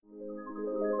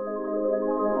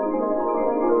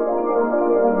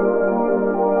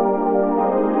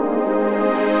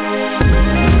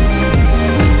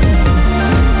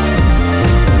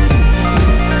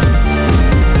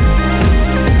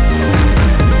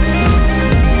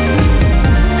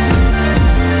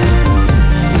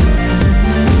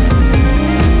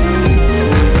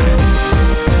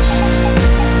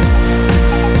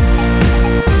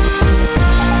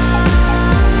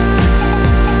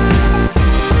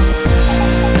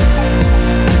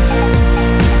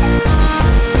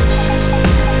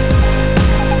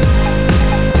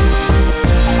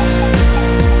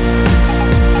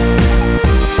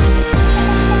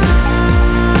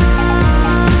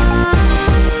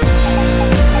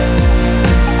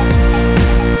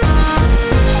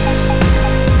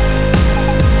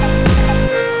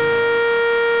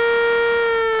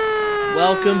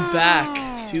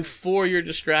back to For Your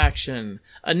Distraction.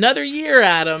 Another year,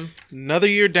 Adam. Another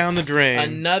year down the drain.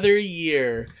 Another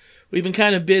year. We've been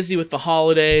kind of busy with the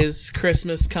holidays.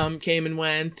 Christmas came and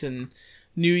went, and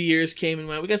New Year's came and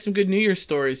went. We got some good New Year's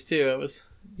stories, too. It was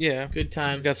good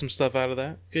times. Got some stuff out of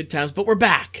that. Good times, but we're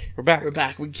back. We're back. We're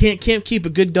back. We can't keep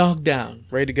a good dog down.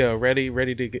 Ready to go. Ready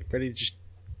to just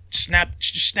snap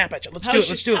at you.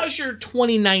 Let's do it. How's your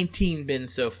 2019 been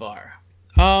so far?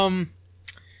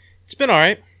 It's been all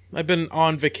right. I've been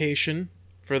on vacation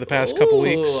for the past couple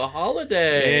weeks. A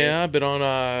holiday. Yeah, I've been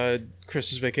on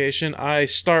Christmas vacation. I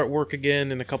start work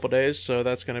again in a couple days, so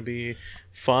that's going to be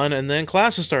fun. And then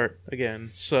classes start again,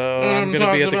 so I'm going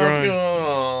to be at the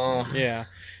grind. Yeah,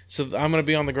 so I'm going to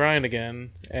be on the grind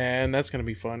again, and that's going to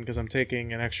be fun because I'm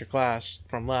taking an extra class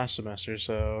from last semester,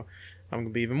 so I'm going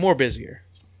to be even more busier.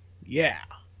 Yeah.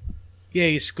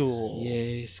 Yay, school.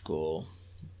 Yay, school.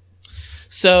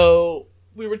 So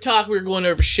we were going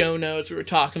over show notes. We were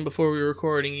talking before we were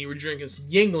recording. You were drinking some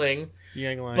Yingling.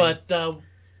 But the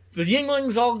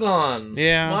Yingling's all gone.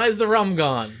 Yeah. Why is the rum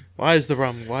gone? Why is the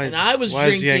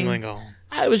Yingling gone?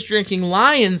 I was drinking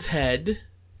Lion's Head.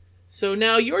 So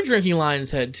now you're drinking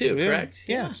Lion's Head too, correct?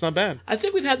 Yeah, it's not bad. I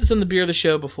think we've had this on the Beer of the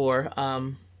Show before.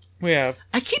 We have.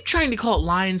 I keep trying to call it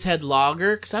Lion's Head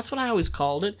Lager because that's what I always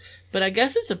called it. But I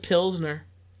guess it's a Pilsner.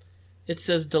 It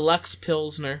says Deluxe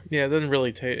Pilsner. Yeah, it doesn't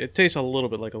really taste... It tastes a little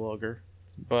bit like a lager,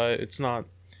 but it's not...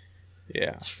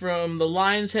 Yeah. It's from the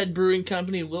Lion's Head Brewing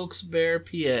Company, Wilkes-Barre,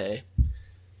 PA.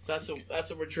 So that's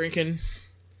what we're drinking.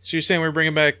 So you're saying we're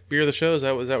bringing back Beer of the Show? Is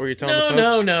that what you're telling the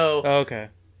folks? No. Oh, okay.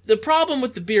 The problem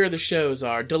with the Beer of the Shows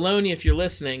are, Deloney, if you're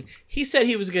listening, he said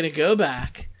he was going to go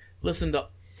back, listen to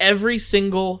every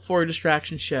single For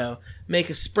Distraction show, make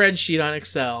a spreadsheet on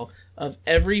Excel of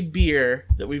every beer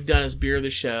that we've done as Beer of the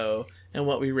Show and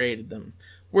what we rated them.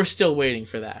 We're still waiting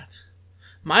for that.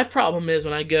 My problem is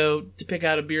when I go to pick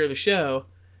out a Beer of the Show,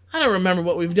 I don't remember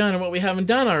what we've done and what we haven't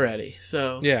done already.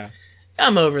 So yeah,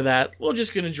 I'm over that. We're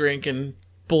just going to drink and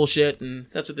bullshit, and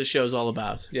that's what this show's all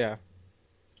about. Yeah,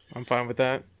 I'm fine with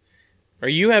that. Are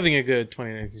you having a good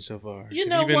 2019 so far? You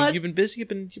know what? You've been busy. You've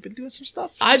been doing some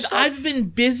stuff. I've been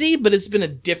busy, but it's been a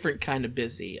different kind of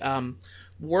busy.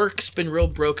 Work's been real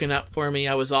broken up for me.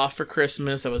 I was off for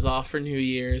Christmas. I was off for New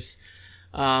Year's.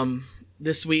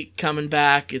 This week coming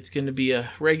back, it's going to be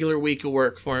a regular week of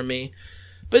work for me.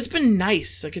 But it's been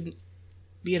nice. I could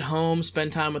be at home,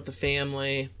 spend time with the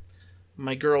family.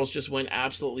 My girls just went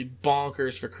absolutely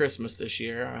bonkers for Christmas this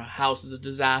year. Our house is a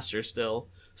disaster still.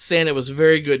 Santa was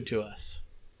very good to us.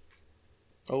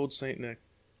 Old Saint Nick.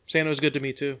 Santa was good to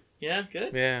me too. Yeah,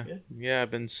 good. Yeah.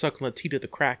 I've been sucking the teat of the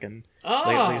Kraken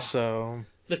lately. So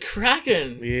the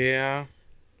Kraken. Yeah.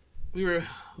 I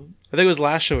think it was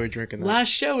last show we were drinking that. Last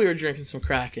show we were drinking some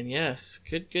Kraken. Yes,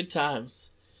 good times.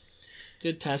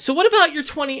 Good times. So what about your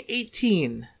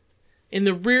 2018 in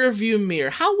the rear view mirror?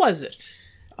 How was it?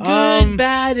 Good,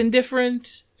 bad,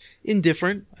 indifferent.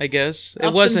 Indifferent, I guess.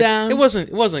 Ups and downs.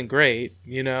 It wasn't great.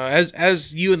 You know,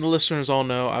 as you and the listeners all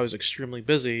know, I was extremely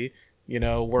busy. You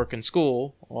know, work and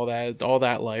school, all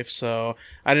that life. So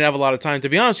I didn't have a lot of time. To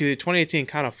be honest with you, 2018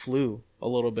 kind of flew a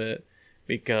little bit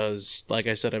because, like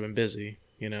I said, I've been busy.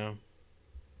 You know.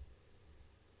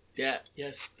 Yeah.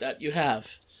 Yes, that you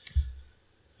have.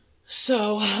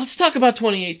 So let's talk about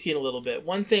 2018 a little bit.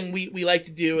 One thing we like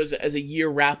to do as a year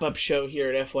wrap-up show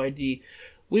here at FYD,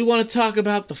 we want to talk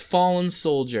about the fallen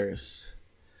soldiers,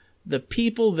 the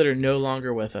people that are no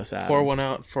longer with us, Adam. Pour one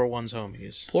out for one's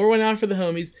homies. Pour one out for the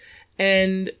homies.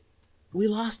 And we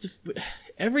lost...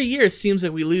 Every year it seems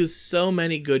like we lose so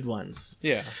many good ones.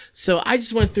 Yeah. So I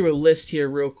just went through a list here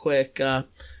real quick.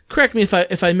 Correct me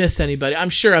if I miss anybody. I'm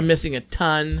sure I'm missing a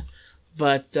ton.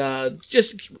 But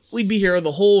we'd be here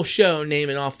the whole show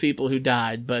naming off people who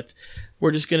died. But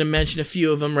we're just going to mention a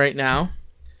few of them right now.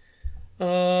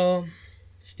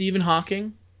 Stephen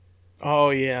Hawking. Oh,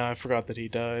 yeah. I forgot that he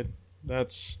died.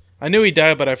 I knew he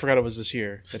died, but I forgot it was this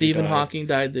year. Stephen Hawking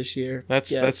died this year.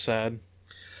 That's sad.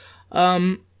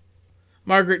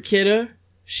 Margaret Kidder.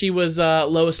 She was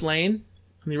Lois Lane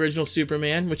in the original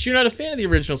Superman, which you're not a fan of the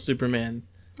original Superman.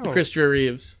 Christopher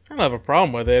Reeves. I don't have a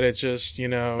problem with it. It's just, you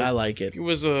know... I like it. It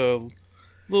was a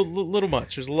little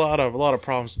much. There's a lot of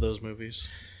problems with those movies.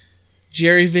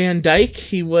 Jerry Van Dyke.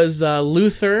 He was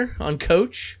Luther on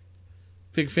Coach.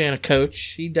 Big fan of Coach.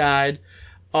 He died.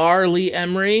 R. Lee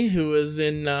Emery, who was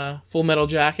in Full Metal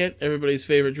Jacket, everybody's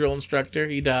favorite drill instructor.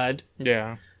 He died.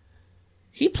 Yeah.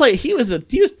 He was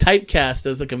typecast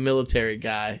as like a military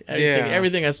guy.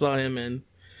 Everything I saw him in.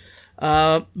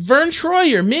 Vern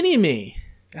Troyer, Mini-Me.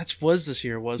 That was this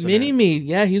year, wasn't Mini-Me,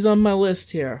 yeah, he's on my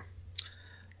list here.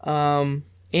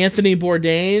 Anthony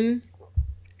Bourdain,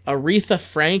 Aretha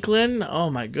Franklin. Oh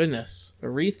my goodness.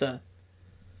 Aretha.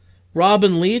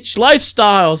 Robin Leach.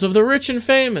 Lifestyles of the Rich and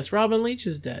Famous. Robin Leach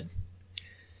is dead.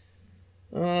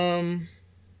 Burt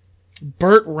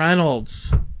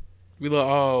Reynolds.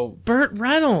 Burt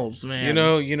Reynolds, man.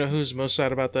 You know who's most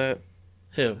sad about that?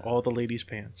 Who? All the ladies'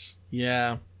 pants.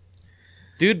 Yeah.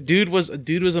 Dude was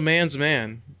a man's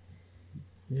man.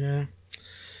 Yeah.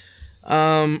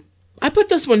 I put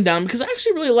this one down because I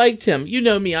actually really liked him. You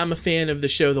know me, I'm a fan of the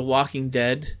show The Walking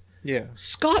Dead. Yeah.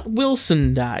 Scott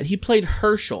Wilson died. He played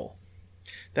Herschel.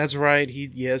 That's right. He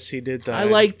did die. I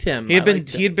liked him. He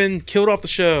had been killed off the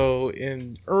show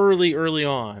in early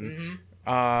on. Mm-hmm.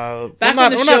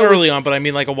 Not early on, but I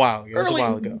mean like a while ago. It was a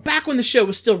while ago. Back when the show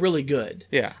was still really good.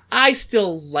 Yeah. I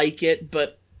still like it,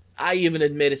 but I even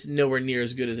admit it's nowhere near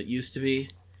as good as it used to be.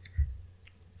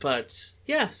 But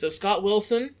yeah, so Scott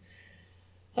Wilson.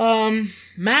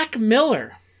 Mac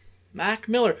Miller,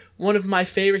 one of my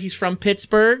favorite. He's from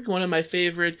Pittsburgh. One of my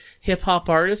favorite hip hop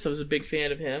artists. I was a big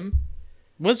fan of him.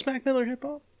 Was Mac Miller hip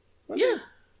hop? Yeah,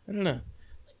 I don't know.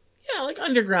 Yeah, like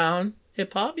underground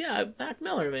hip hop. Yeah, Mac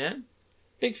Miller, man,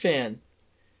 big fan.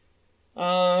 Who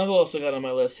else I got on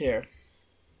my list here?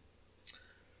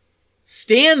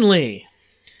 Stan Lee.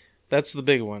 That's the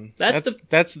big one.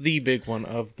 That's the big one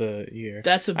of the year.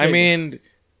 That's a big one.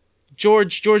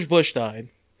 George Bush died.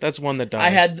 That's one that died.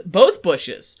 I had both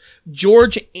Bushes.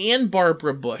 George and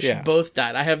Barbara Bush both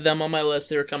died. I have them on my list.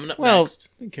 They were coming up next.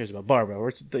 Who cares about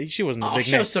Barbara? She wasn't the big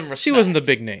show name. Some respect. She wasn't the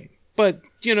big name. But,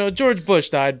 George Bush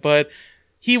died, but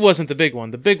he wasn't the big one.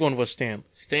 The big one was Stanley.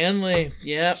 Stanley,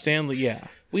 yeah. Stanley, yeah.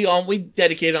 We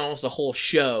dedicated almost a whole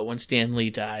show when Stan Lee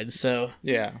died, so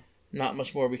yeah, not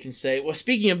much more we can say. Well,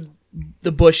 speaking of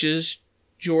the Bushes,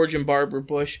 George and Barbara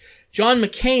Bush, John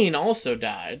McCain also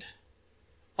died.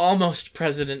 Almost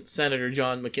President Senator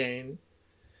John McCain,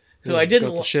 who I didn't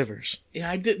got the shivers.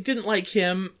 Yeah, I didn't like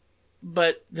him,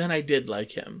 but then I did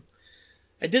like him.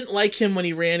 I didn't like him when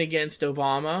he ran against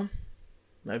Obama.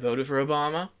 I voted for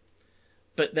Obama,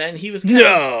 but then he was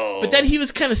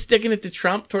kind of sticking it to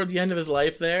Trump toward the end of his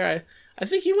life. There, I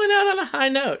think he went out on a high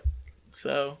note.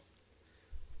 So,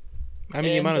 I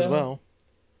mean, you might as well.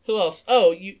 Who else?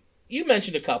 Oh, you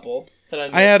mentioned a couple that I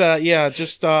missed. I had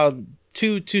just.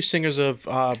 Two singers of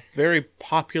very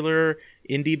popular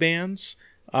indie bands.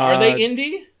 Are they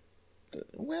indie?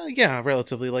 Well, yeah,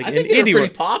 relatively. Like I think they were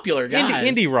pretty popular guys.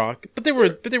 Indie rock, but they were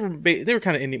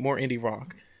kind of more indie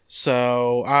rock.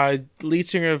 So, lead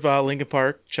singer of Linkin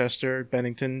Park, Chester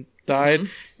Bennington, died.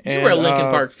 Mm-hmm. You were a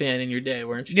Linkin Park fan in your day,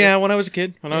 weren't you? Yeah, when I was a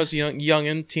kid, when I was young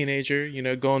and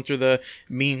teenager, going through the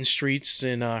mean streets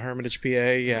in Hermitage, PA.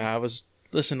 Yeah, I was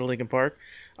listening to Linkin Park.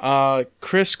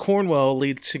 Chris Cornwell,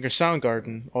 lead singer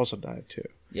Soundgarden, also died too.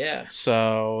 Yeah.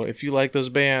 So if you like those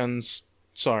bands,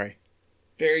 sorry.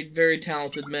 Very, very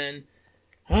talented men.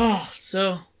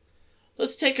 So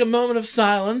let's take a moment of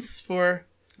silence for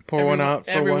one out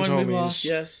for one's homies.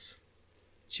 Yes.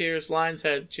 Cheers, Lion's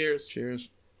Head. Cheers. Cheers.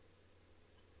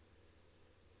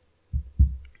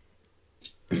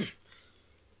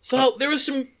 So there was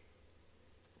a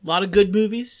lot of good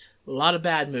movies, a lot of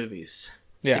bad movies.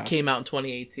 Yeah. That came out in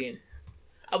 2018.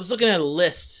 I was looking at a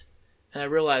list, and I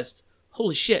realized,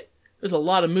 holy shit, there's a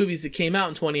lot of movies that came out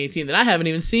in 2018 that I haven't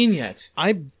even seen yet.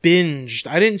 I binged.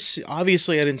 I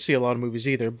didn't see a lot of movies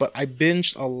either, but I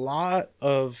binged a lot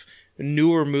of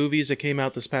newer movies that came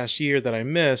out this past year that I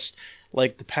missed,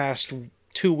 like the past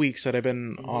 2 weeks that I've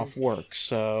been off work.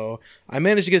 So I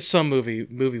managed to get some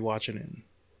movie watching in.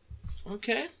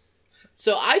 Okay.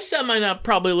 So I set mine up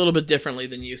probably a little bit differently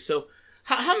than you. So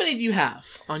how many do you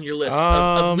have on your list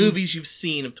of movies you've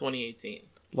seen of 2018?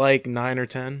 Like 9 or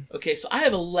 10. Okay, so I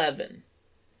have 11.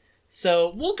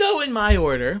 So we'll go in my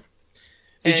order.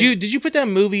 Did you put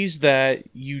down movies that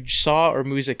you saw or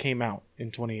movies that came out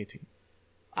in 2018?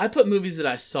 I put movies that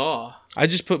I saw. I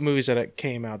just put movies that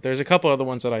came out. There's a couple other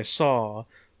ones that I saw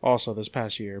also this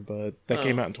past year, but that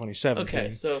came out in 2017.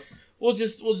 Okay, so we'll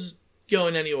just go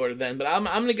in any order then. But I'm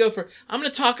gonna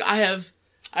talk. I've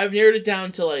narrowed it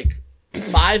down to like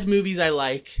 5 movies I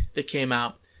like that came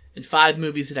out and 5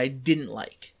 movies that I didn't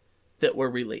like that were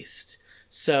released.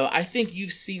 So I think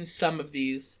you've seen some of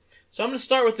these. So I'm going to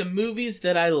start with the movies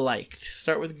that I liked.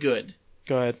 Start with good.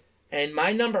 Go ahead. And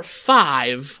my number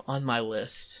 5 on my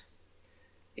list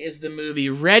is the movie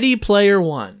Ready Player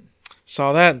One.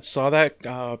 Saw that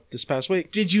this past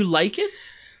week. Did you like it?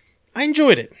 I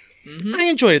enjoyed it. Mm-hmm. I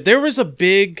enjoyed it. There was a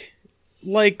big...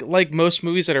 Like most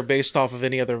movies that are based off of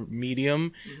any other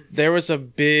medium, there was a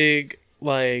big,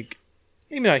 maybe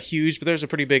not huge, but there's a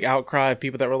pretty big outcry of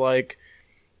people that were like,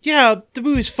 yeah, the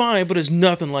movie's fine, but it's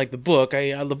nothing like the book.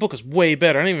 The book is way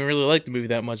better. I didn't even really like the movie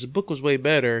that much. The book was way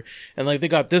better, and like they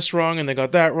got this wrong and they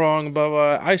got that wrong. Blah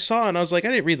blah. I saw it and I was like, I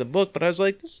didn't read the book, but I was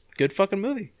like, this is a good fucking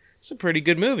movie. It's a pretty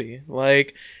good movie.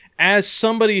 Like, as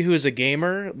somebody who is a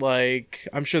gamer, like,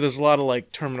 I'm sure there's a lot of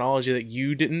like terminology that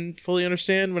you didn't fully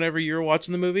understand whenever you were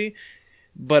watching the movie.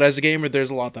 But as a gamer, there's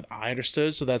a lot that I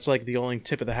understood, so that's like the only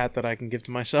tip of the hat that I can give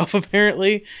to myself,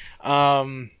 apparently.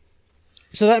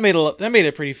 So that made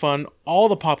it pretty fun. All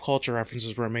the pop culture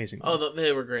references were amazing. Oh,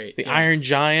 they were great. The Iron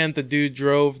Giant, the dude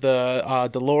drove the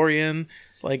DeLorean.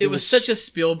 Like it was such a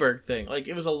Spielberg thing. Like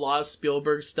it was a lot of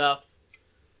Spielberg stuff.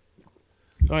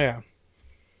 Oh yeah.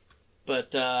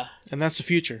 But and that's the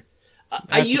future.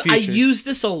 I use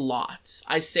this a lot.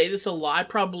 I say this a lot. I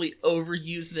probably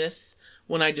overuse this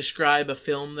when I describe a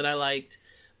film that I liked.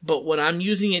 But when I'm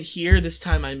using it here, this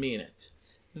time I mean it.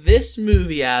 This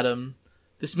movie, Adam,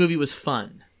 this movie was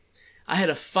fun. I had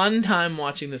a fun time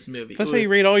watching this movie. That's how you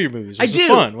rate all your movies. Was it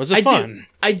fun? Was it fun?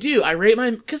 I do. I rate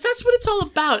mine because that's what it's all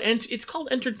about. And it's called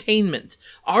entertainment.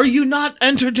 Are you not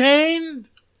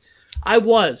entertained? I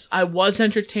was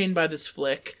entertained by this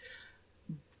flick.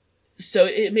 So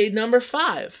it made number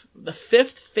 5, the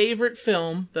 5th favorite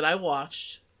film that I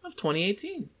watched of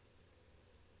 2018.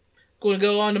 Going to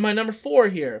go on to my number 4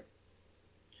 here.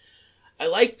 I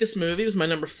like this movie. It was my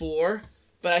number 4.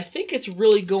 But I think it's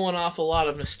really going off a lot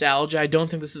of nostalgia. I don't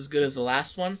think this is as good as the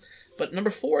last one. But number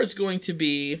 4 is going to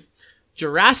be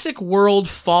Jurassic World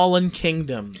Fallen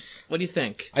Kingdom. What do you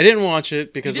think? I didn't watch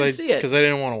it because I see it.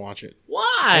 didn't want to watch it.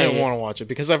 Why? I didn't want to watch it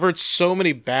because I've heard so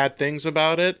many bad things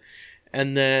about it.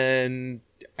 And then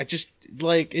I just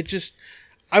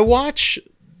I watch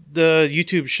the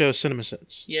YouTube show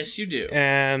CinemaSins. Yes, you do.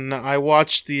 And I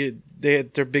watch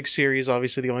their big series.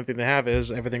 Obviously, the only thing they have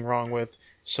is Everything Wrong with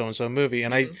So-and-so Movie.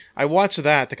 And I watched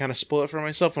that to kind of spoil it for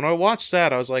myself. When I watched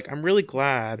that, I was like, I'm really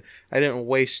glad I didn't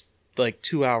waste like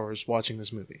 2 hours watching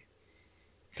this movie.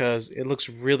 Because it looks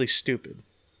really stupid.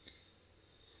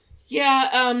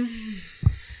 Yeah,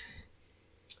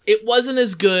 it wasn't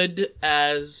as good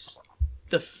as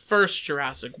the first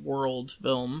Jurassic World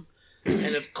film.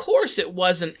 And of course it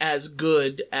wasn't as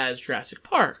good as Jurassic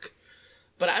Park.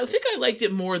 But I think I liked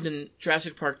it more than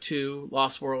Jurassic Park 2,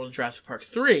 Lost World, and Jurassic Park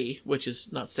 3, which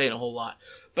is not saying a whole lot.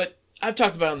 But I've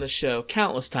talked about it on this show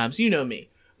countless times. You know me.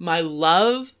 My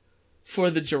love for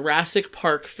the Jurassic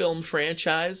Park film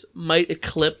franchise might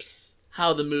eclipse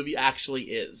how the movie actually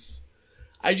is.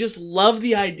 I just love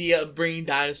the idea of bringing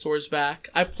dinosaurs back.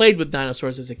 I played with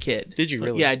dinosaurs as a kid. Did you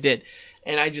really? Yeah, I did.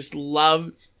 And I just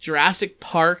love Jurassic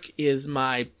Park is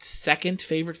my second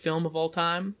favorite film of all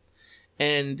time.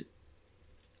 And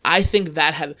I think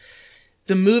the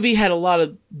movie had a lot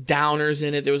of downers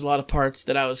in it. There was a lot of parts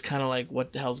that I was kind of like,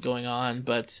 what the hell's going on?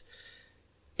 But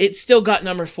it still got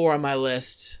number 4 on my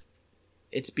list.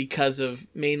 It's because of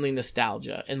mainly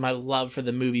nostalgia and my love for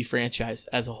the movie franchise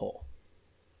as a whole.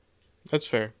 That's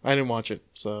fair. I didn't watch it,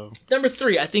 so. Number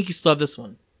 3, I think you still have this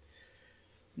one.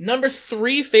 Number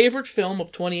 3 favorite film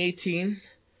of 2018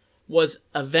 was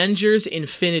Avengers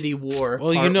Infinity War.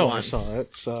 Well, Part you know 1. I saw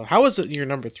it, so how is it your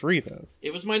number 3, though?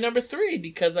 It was my number 3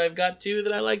 because I've got 2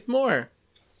 that I liked more.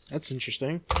 That's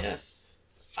interesting. Yes.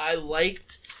 I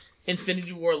liked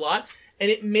Infinity War a lot, and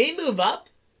it may move up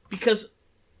because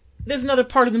there's another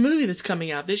part of the movie that's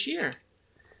coming out this year.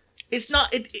 It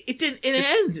didn't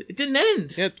end. It didn't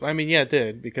end. Yeah, I mean, yeah, it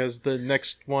did, because the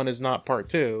next one is not part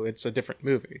 2. It's a different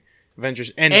movie.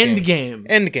 Avengers Endgame.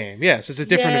 Endgame, yes. It's a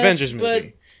different Avengers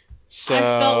movie. So... I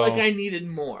felt like I needed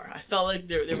more. I felt like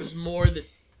there was more that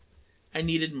I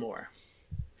needed more.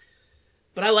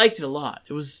 But I liked it a lot.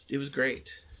 It was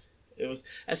great. It was,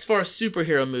 as far as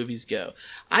superhero movies go.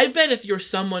 I bet if you're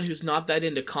someone who's not that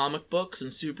into comic books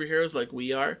and superheroes like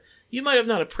we are, you might have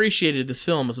not appreciated this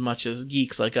film as much as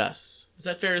geeks like us. Is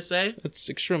that fair to say? It's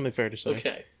extremely fair to say.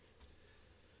 Okay.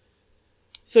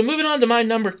 So moving on to my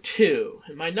number 2.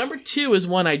 And my number 2 is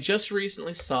one I just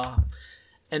recently saw.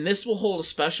 And this will hold a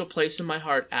special place in my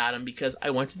heart, Adam, because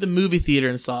I went to the movie theater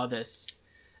and saw this.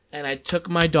 And I took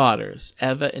my daughters,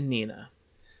 Eva and Nina.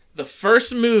 The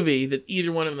first movie that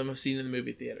either one of them have seen in the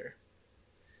movie theater.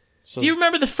 So, do you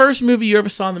remember the first movie you ever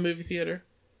saw in the movie theater?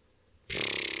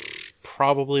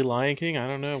 Probably Lion King. I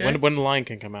don't know. Okay. When did Lion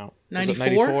King come out? 94? Was it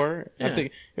 94? Yeah. I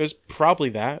think it was probably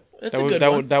that. That's a good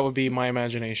one. That would be my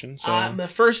imagination. So the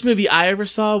first movie I ever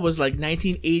saw was like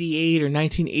 1988 or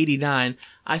 1989.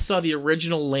 I saw the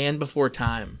original Land Before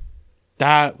Time.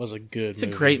 That was a good movie. It's a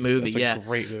great movie, That's a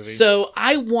great movie. So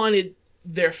I wanted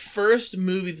their first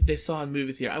movie that they saw in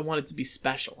movie theater, I wanted it to be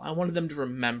special. I wanted them to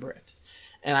remember it.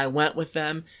 And I went with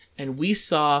them, and we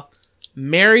saw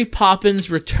Mary Poppins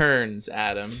Returns,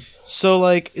 Adam. So,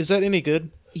 like, is that any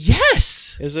good?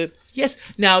 Yes. Is it? Yes.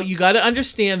 Now, you got to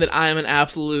understand that I am an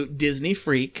absolute Disney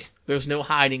freak. There's no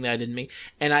hiding that in me.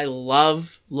 And I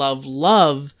love, love,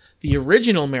 love the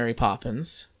original Mary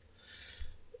Poppins.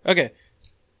 Okay.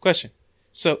 Question.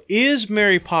 So, is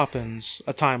Mary Poppins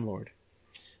a Time Lord?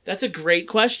 That's a great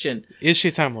question. Is she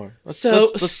a Time Lord? Let's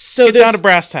get down to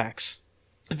brass tacks.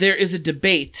 There is a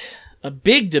debate, a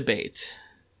big debate,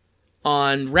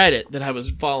 on Reddit that I was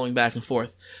following back and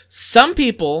forth. Some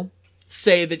people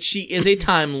say that she is a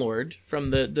Time Lord from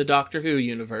the Doctor Who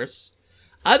universe.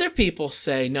 Other people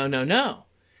say, no.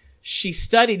 She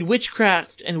studied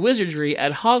witchcraft and wizardry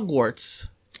at Hogwarts.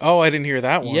 Oh, I didn't hear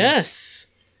that one. Yes.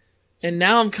 And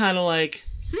now I'm kind of like,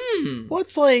 Well,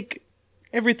 it's like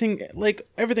everything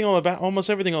all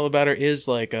about her is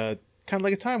like a kind of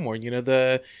like a Time Lord. You know,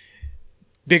 the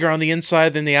bigger on the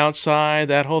inside than the outside,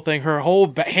 that whole thing. Her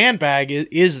whole handbag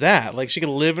is that. Like, she could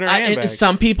live in her handbag. And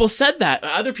some people said that.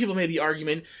 Other people made the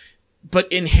argument,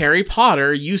 but in Harry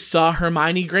Potter, you saw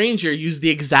Hermione Granger use the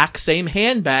exact same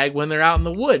handbag when they're out in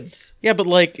the woods. Yeah, but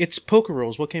like, it's poker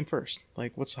rules. What came first?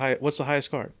 Like, what's the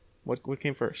highest card? What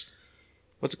came first?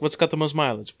 What's got the most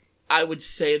mileage? I would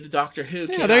say the Doctor Who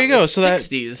came there you go. in the So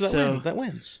 60s. That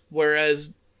wins.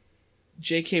 Whereas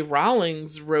J.K.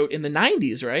 Rowling's wrote in the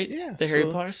 90s, right? Yeah. The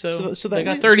Harry Potter. So that they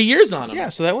got wins. 30 years on them. Yeah,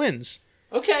 so that wins.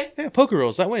 Okay. Yeah, poker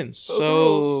rules. That wins. Poker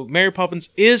rules. Mary Poppins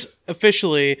is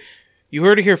officially, you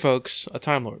heard it here, folks, a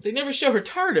Time Lord. They never show her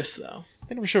TARDIS, though.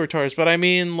 They never show her TARDIS, but I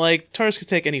mean, like, TARDIS could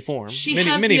take any form. She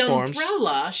has many the forms.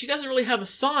 umbrella. She doesn't really have a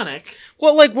Sonic.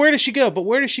 Well, like, where does she go? But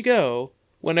where does she go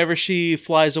whenever she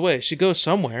flies away? She goes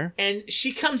somewhere. And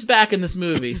she comes back in this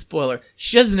movie, spoiler,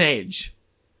 she doesn't age.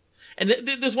 And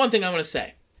there's one thing I want to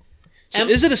say. So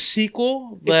is it a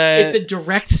sequel? It's a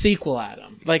direct sequel,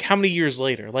 Adam. Like, how many years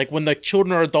later? Like, when the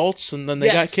children are adults and then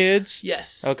they got kids?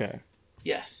 Yes. Okay.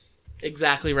 Yes.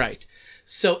 Exactly right.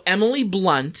 So Emily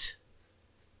Blunt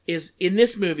is in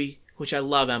this movie, which I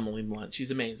love Emily Blunt.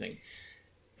 She's amazing.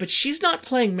 But she's not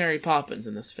playing Mary Poppins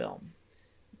in this film.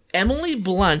 Emily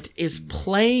Blunt is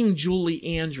playing Julie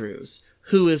Andrews,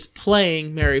 who is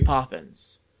playing Mary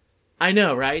Poppins. I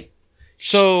know, right?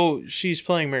 So she's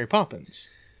playing Mary Poppins.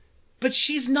 But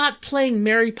she's not playing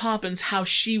Mary Poppins how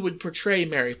she would portray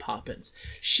Mary Poppins.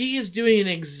 She is doing an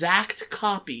exact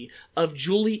copy of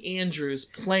Julie Andrews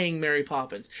playing Mary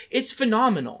Poppins. It's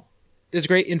phenomenal. It's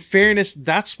great. In fairness,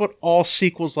 that's what all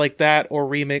sequels like that or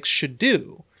remakes should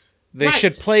do. They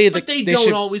should play the... But they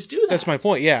don't always do that. That's my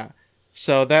point, yeah.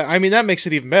 So that makes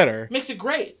it even better. Makes it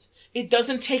great. It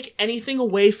doesn't take anything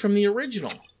away from the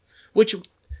original. Which,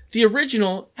 the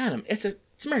original, Adam, it's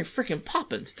Mary freaking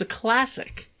Poppins. It's a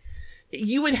classic.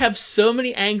 You would have so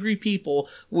many angry people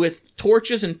with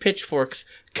torches and pitchforks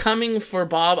coming for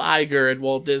Bob Iger at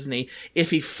Walt Disney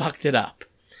if he fucked it up.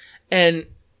 And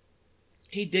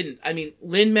he didn't. I mean,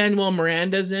 Lin-Manuel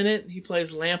Miranda's in it. He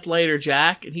plays Lamplighter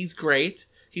Jack, and he's great.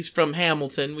 He's from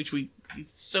Hamilton, he's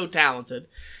so talented.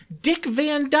 Dick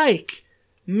Van Dyke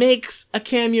makes a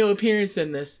cameo appearance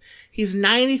in this. He's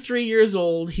 93 years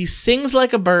old. He sings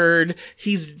like a bird.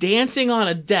 He's dancing on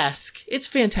a desk. It's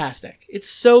fantastic. It's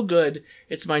so good.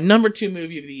 It's my number 2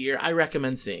 movie of the year. I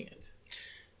recommend seeing it.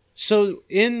 So,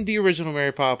 in the original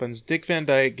Mary Poppins, Dick Van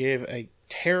Dyke gave a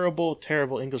terrible,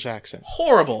 terrible English accent.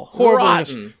 Horrible.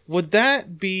 Rotten. English. Would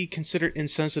that be considered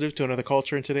insensitive to another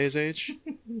culture in today's age?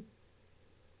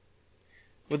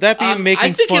 Would that be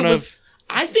making fun of...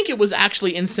 I think it was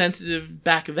actually insensitive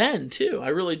back then, too. I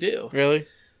really do. Really?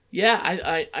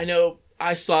 Yeah, I know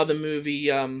I saw the movie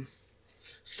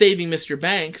Saving Mr.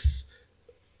 Banks,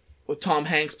 where Tom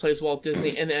Hanks plays Walt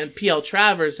Disney, and P.L.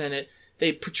 Travers in it.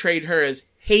 They portrayed her as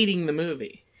hating the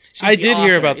movie. I did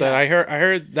hear about that. I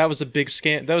heard that was a big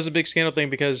scandal thing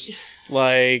because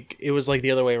like it was like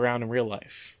the other way around in real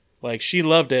life. Like she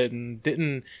loved it and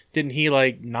didn't he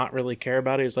like not really care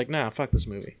about it? He was like, nah, fuck this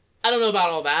movie. I don't know about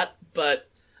all that, but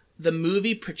the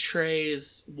movie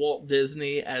portrays Walt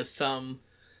Disney as some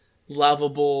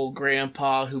lovable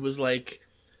grandpa who was like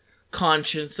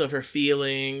conscious of her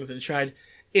feelings and tried.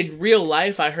 In real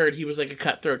life, I heard he was like a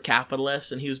cutthroat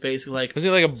capitalist, and he was basically like, was he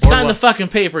like a sign the fucking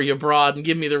paper, you broad, and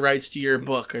give me the rights to your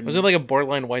book. And was it like a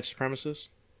borderline white supremacist?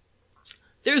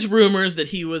 There's rumors that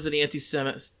he was an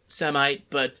anti-Semite,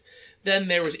 but then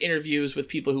there was interviews with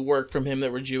people who worked from him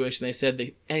that were Jewish, and they said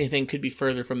that anything could be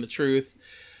further from the truth.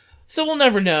 So we'll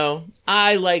never know.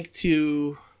 I like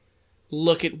to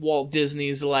look at Walt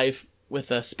Disney's life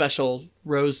with a special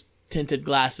rose-tinted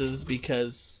glasses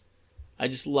because I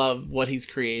just love what he's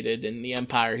created and the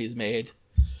empire he's made.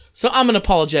 So I'm an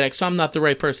apologetic, so I'm not the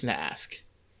right person to ask.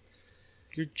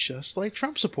 You're just like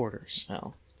Trump supporters.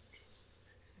 Well.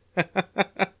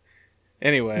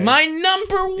 Anyway. My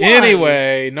number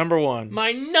one.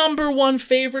 My number one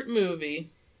favorite movie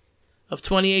of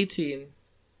 2018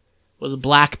 was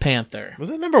Black Panther. Was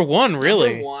it number one,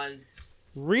 really? Number one.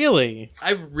 Really?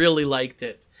 I really liked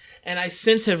it. And I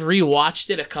since have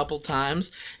rewatched it a couple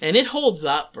times, and it holds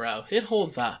up, bro. It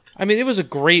holds up. I mean, it was a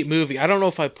great movie. I don't know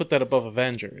if I put that above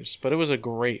Avengers, but it was a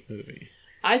great movie.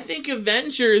 I think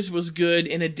Avengers was good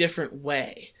in a different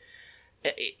way.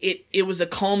 It was a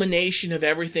culmination of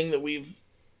everything that we've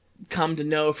come to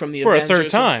know from the Avengers. For a third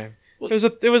time. Well,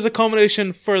 it was a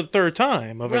culmination for the third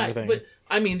time of everything. But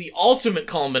I mean, the ultimate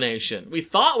culmination. We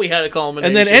thought we had a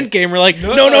culmination. And then Endgame, we're like,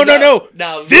 no.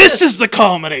 Now this is the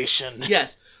culmination.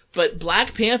 Yes. But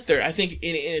Black Panther, I think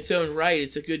in its own right,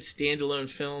 it's a good standalone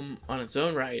film on its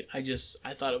own right. I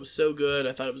thought it was so good.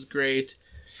 I thought it was great.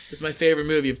 It's my favorite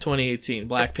movie of 2018,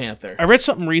 Black Panther. I read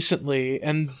something recently,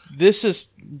 and this is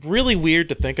really weird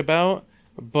to think about,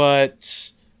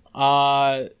 but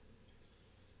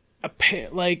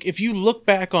like if you look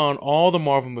back on all the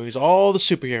Marvel movies, all the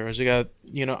superheroes, you got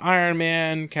Iron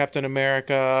Man, Captain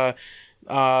America,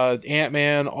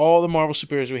 Ant-Man, all the Marvel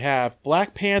superheroes we have.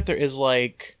 Black Panther is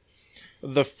like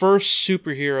the first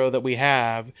superhero that we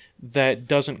have that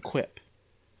doesn't quip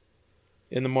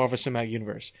in the Marvel Cinematic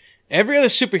Universe. Every other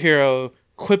superhero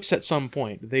quips at some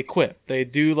point. They quip. They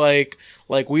do like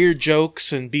weird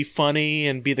jokes and be funny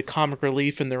and be the comic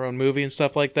relief in their own movie and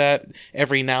stuff like that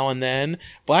every now and then.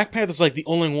 Black Panther's like the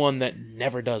only one that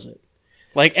never does it.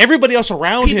 Like everybody else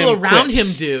around him People around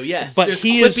quips, him do, yes. But there's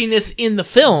quippiness in the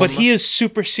film. But he is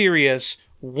super serious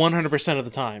 100% of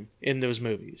the time in those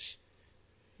movies.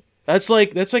 That's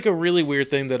like a really weird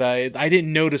thing that I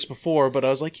didn't notice before, but I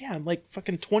was like, yeah, in like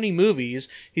fucking 20 movies,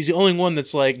 he's the only one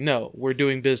that's like, no, we're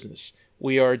doing business.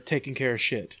 We are taking care of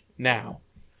shit now.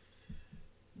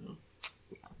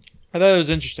 I thought it was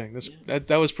interesting. That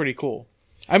was pretty cool.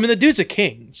 I mean, the dude's a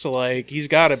king, so like he's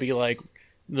got to be like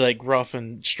rough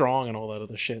and strong and all that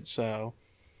other shit. So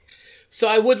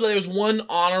there's one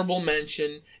honorable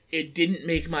mention. It didn't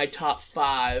make my top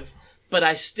 5, but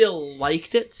I still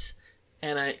liked it.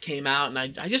 And it came out, and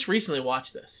I just recently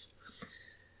watched this.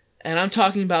 And I'm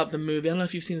talking about the movie, I don't know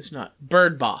if you've seen this or not,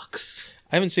 Bird Box.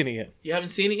 I haven't seen it yet. You haven't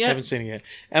seen it yet? I haven't seen it yet.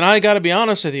 And I gotta be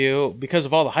honest with you, because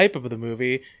of all the hype of the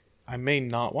movie, I may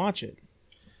not watch it.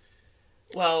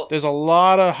 Well... There's a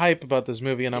lot of hype about this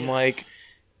movie, and I'm like,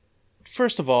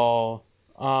 first of all,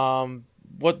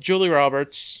 what Julia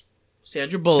Roberts...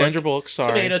 Sandra Bullock,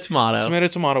 sorry.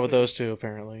 Tomato with those two,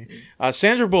 apparently.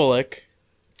 Sandra Bullock,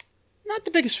 not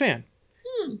the biggest fan.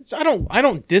 I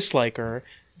don't dislike her,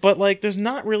 but like there's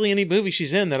not really any movie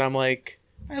she's in that I'm like,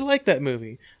 I like that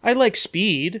movie. I like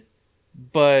Speed,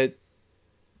 but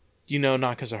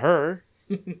not because of her.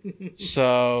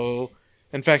 So,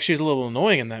 in fact, she's a little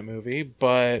annoying in that movie,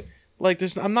 but like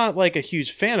I'm not like a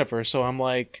huge fan of her, so I'm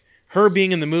like her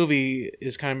being in the movie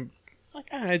is kind of like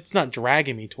it's not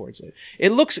dragging me towards it.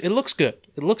 It looks good.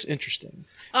 It looks interesting.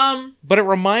 But it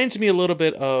reminds me a little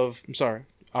bit of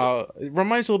it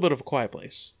reminds a little bit of A Quiet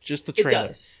Place. Just the trailer.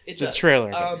 It does. The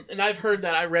trailer. And I've heard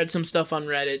that. I read some stuff on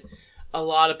Reddit. A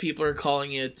lot of people are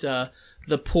calling it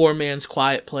the poor man's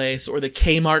Quiet Place or the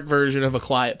Kmart version of A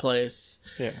Quiet Place.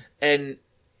 Yeah. And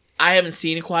I haven't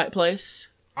seen A Quiet Place.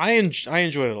 I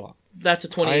enjoyed it a lot. That's a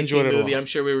 2018 movie. I'm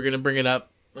sure we were going to bring it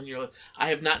up on your list. I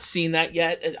have not seen that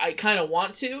yet. I kind of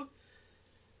want to.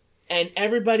 And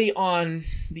everybody on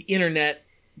the internet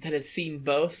that had seen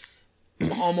both,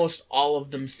 almost all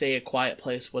of them say A Quiet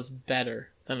Place was better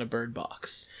than A Bird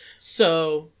Box.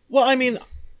 So... Well, I mean,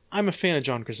 I'm a fan of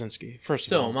John Krasinski,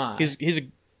 first of all. So am I. He's a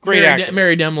great actor.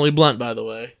 Married Emily Blunt, by the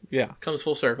way. Yeah. Comes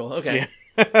full circle. Okay.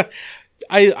 Yeah.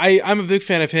 I'm a big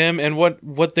fan of him, and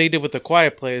what they did with A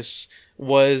Quiet Place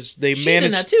was She's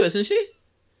in that too, isn't she?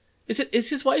 Is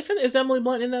his wife in? Is Emily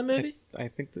Blunt in that movie? I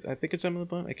think it's Emily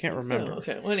Blunt. I can't remember. So.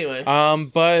 Okay. Well, anyway.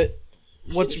 But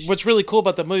what's really cool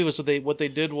about that movie was what they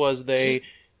did was they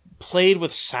played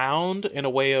with sound in a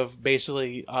way of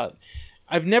basically.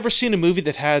 I've never seen a movie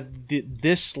that had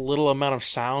this little amount of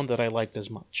sound that I liked as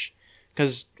much,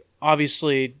 because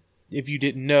obviously, if you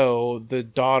didn't know, the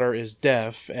daughter is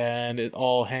deaf, and it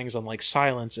all hangs on like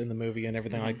silence in the movie and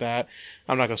everything like that.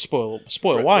 I'm not going to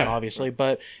spoil why, obviously,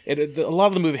 but a lot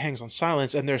of the movie hangs on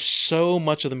silence, and there's so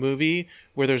much of the movie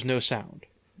where there's no sound,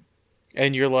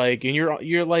 and you're like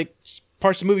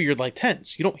parts of the movie you're like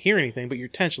tense. You don't hear anything, but you're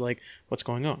tense. You're like, what's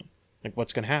going on? Like,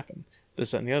 what's going to happen?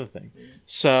 This, that, and the other thing.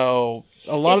 So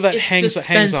a lot of that hangs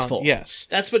on. Yes,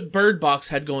 that's what Bird Box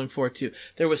had going for it too.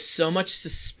 There was so much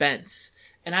suspense.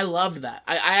 And I loved that.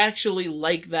 I actually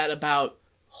like that about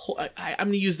I'm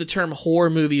going to use the term horror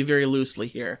movie very loosely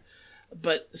here,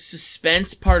 but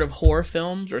suspense part of horror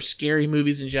films or scary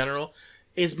movies in general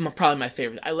is probably my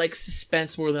favorite. I like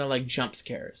suspense more than I like jump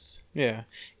scares. Yeah.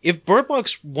 If Bird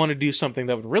Box wanted to do something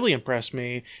that would really impress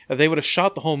me, they would have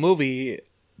shot the whole movie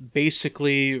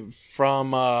basically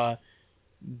from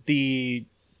the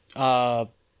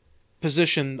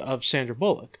position of Sandra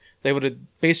Bullock. They would have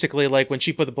basically, like, when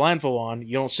she put the blindfold on,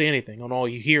 you don't see anything, and all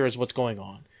you hear is what's going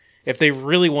on. If they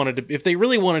really wanted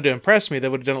to impress me, they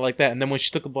would have done it like that. And then when she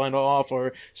took the blindfold off,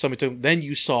 or somebody took, then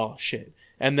you saw shit.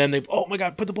 And then they, oh my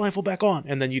god, put the blindfold back on,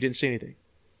 and then you didn't see anything.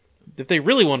 If they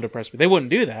really wanted to impress me, they wouldn't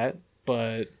do that.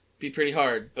 But be pretty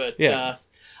hard. But yeah,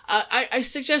 I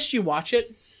suggest you watch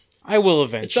it. I will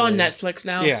eventually. It's on Netflix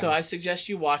now, so I suggest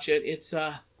you watch it.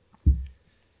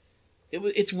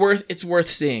 It's worth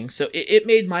seeing. So it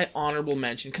made my honorable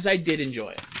mention because I did enjoy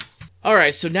it. All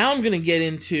right, so now I'm gonna get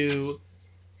into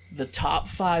the top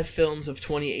 5 films of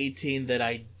 2018 that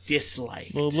I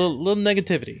disliked. Little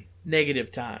negativity.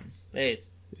 Negative time. Hey,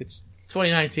 it's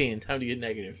 2019. Time to get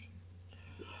negative.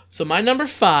 So my number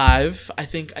 5, I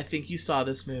think you saw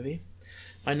this movie.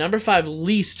 My number 5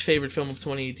 least favorite film of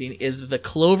 2018 is The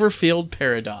Cloverfield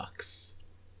Paradox.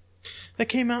 That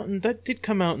did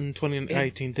come out in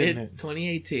 2019, didn't it?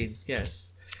 2018,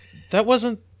 yes. That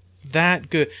wasn't that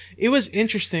good. It was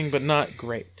interesting, but not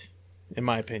great, in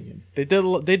my opinion. They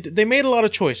made a lot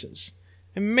of choices.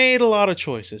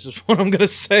 Is what I'm gonna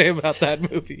say about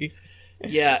that movie.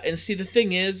 Yeah, and see, the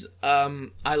thing is,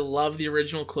 I love the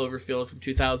original Cloverfield from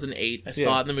 2008. I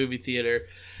saw it in the movie theater.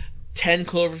 10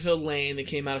 Cloverfield Lane that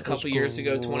came out a couple years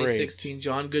ago, 2016.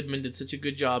 John Goodman did such a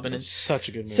good job in it. Such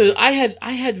a good movie. So I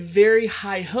had very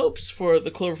high hopes for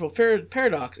the Cloverfield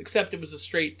Paradox, except it was a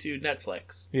straight to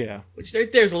Netflix. Yeah. Which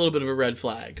there's a little bit of a red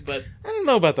flag, but I don't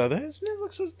know about that.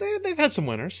 Netflix they've had some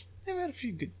winners. They've had a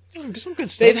few some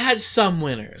good stuff. They've had some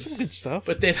winners. Some good stuff.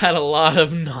 But they've had a lot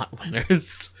of not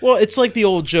winners. Well, it's like the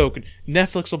old joke,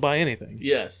 Netflix will buy anything.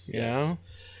 Yes. You know?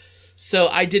 So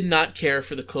I did not care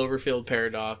for the Cloverfield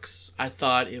Paradox. I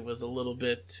thought it was a little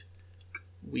bit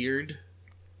weird.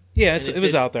 Yeah, it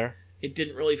was out there. It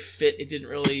didn't really fit. It didn't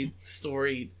really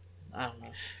story. I don't know.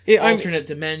 Alternate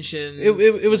dimensions. It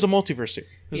was a multiverse. It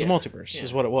was a multiverse,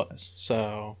 is what it was.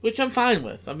 So, which I'm fine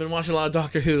with. I've been watching a lot of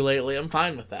Doctor Who lately. I'm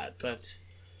fine with that. But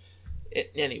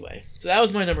anyway, so that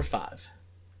was my number 5.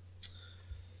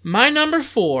 My number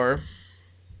 4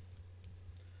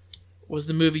 was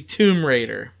the movie Tomb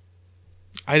Raider.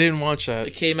 I didn't watch that.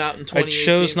 It came out in 2018. I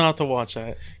chose not to watch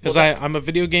that because I'm a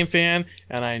video game fan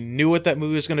and I knew what that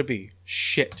movie was going to be.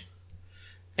 Shit.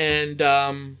 And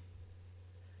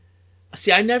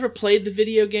see, I never played the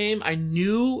video game. I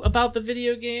knew about the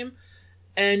video game,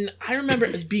 and I remember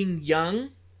as being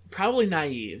young, probably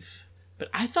naive, but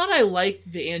I thought I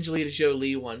liked the Angelina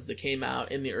Jolie ones that came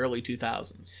out in the early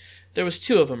 2000s. There was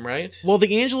 2 of them, right? Well,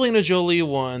 the Angelina Jolie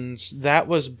ones, that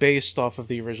was based off of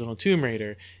the original Tomb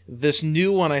Raider. This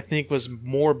new one, I think, was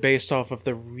more based off of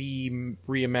the reimagining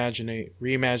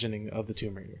of the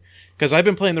Tomb Raider. Because I've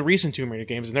been playing the recent Tomb Raider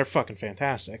games, and they're fucking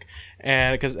fantastic.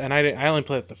 And I only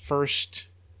played the first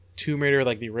Tomb Raider,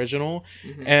 like the original.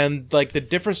 Mm-hmm. And like the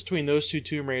difference between those 2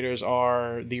 Tomb Raiders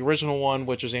are the original one,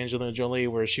 which was Angelina Jolie,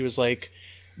 where she was like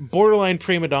borderline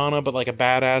prima donna, but like a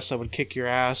badass that would kick your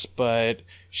ass, but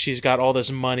she's got all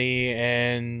this money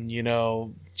and, you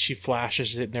know, she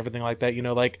flashes it and everything like that, you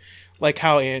know, like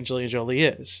how Angelina Jolie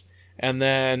is. And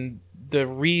then the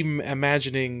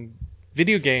reimagining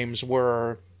video games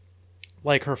were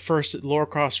like her Lara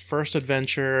Croft's first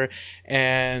adventure,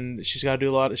 and she's got to do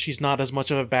a lot. She's not as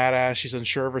much of a badass. She's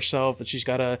unsure of herself, but she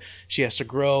has to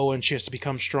grow and she has to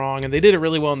become strong. And they did it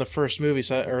really well in the first movie,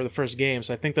 or the first game.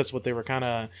 So I think that's what they were kind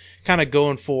of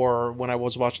going for when I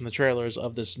was watching the trailers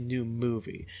of this new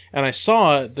movie. And I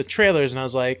saw the trailers and I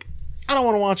was like, I don't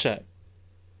want to watch that.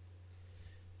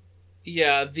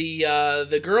 Yeah,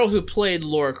 the girl who played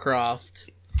Lara Croft,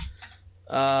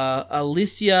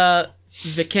 Alicia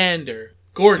Vikander,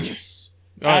 gorgeous,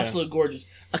 absolute gorgeous.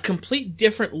 A complete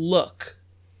different look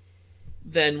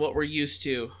than what we're used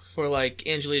to for like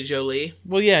Angelina Jolie.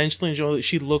 Well, yeah, Angelina Jolie,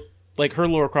 she looked like her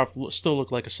Lara Croft still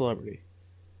looked like a celebrity.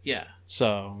 Yeah.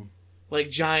 So, like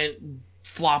giant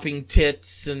flopping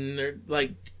tits and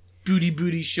like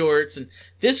booty shorts, and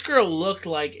this girl looked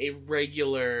like a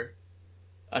regular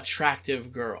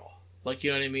attractive girl. Like,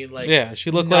 you know what I mean? Like, yeah, she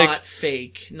looked not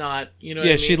fake, not, you know what I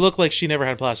mean? Yeah, she looked like she never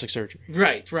had plastic surgery.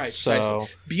 Right. So, precisely.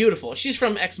 Beautiful. She's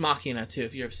from Ex Machina, too,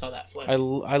 if you ever saw that flick. I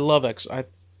love Ex...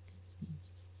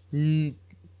 Did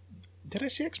I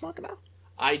see Ex Machina?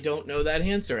 I don't know that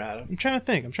answer, Adam. I'm trying to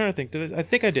think. I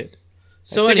think I did.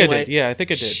 So anyway, I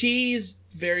think it did. She's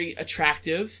very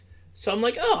attractive. So I'm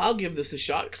like, oh, I'll give this a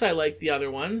shot because I like the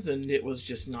other ones, and it was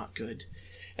just not good.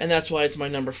 And that's why it's my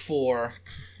number 4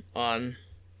 on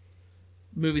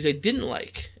movies I didn't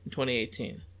like in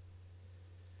 2018.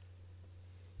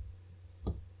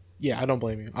 Yeah, I don't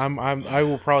blame you. I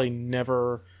will probably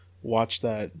never watch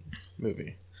that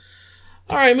movie.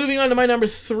 All right, moving on to my number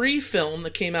 3 film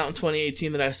that came out in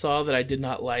 2018 that I saw that I did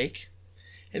not like.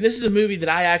 And this is a movie that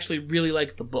I actually really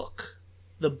like the book.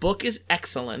 The book is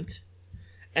excellent.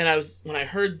 And when I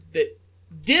heard that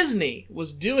Disney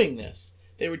was doing this,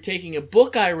 they were taking a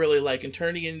book I really like and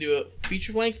turning it into a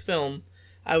feature-length film,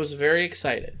 I was very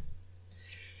excited.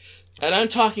 And I'm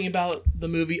talking about the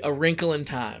movie A Wrinkle in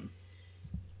Time.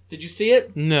 Did you see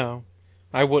it? No,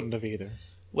 I wouldn't have either.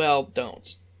 Well,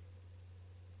 don't.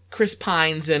 Chris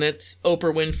Pine's in it,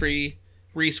 Oprah Winfrey,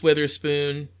 Reese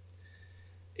Witherspoon.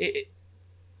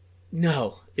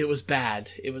 No, it was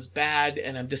bad. It was bad,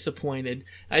 and I'm disappointed.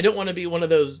 I don't want to be one of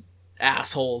those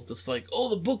assholes that's like, oh,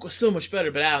 the book was so much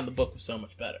better, but the book was so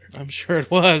much better. I'm sure it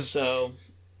was. So,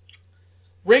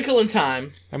 Wrinkle in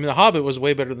Time. I mean, The Hobbit was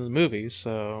way better than the movie,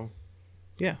 so,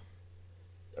 yeah.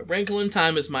 A Wrinkle in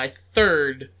Time is my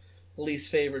 3rd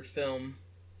least favorite film.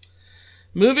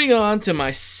 Moving on to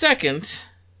my 2nd,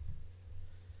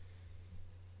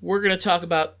 we're going to talk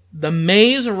about The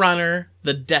Maze Runner,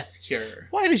 The Death Cure.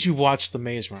 Why did you watch The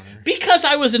Maze Runner? Because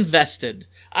I was invested.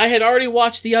 I had already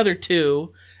watched the other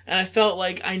 2, and I felt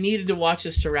like I needed to watch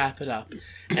this to wrap it up.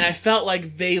 And I felt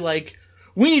like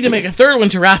we need to make a 3rd one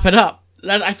to wrap it up.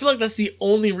 I feel like that's the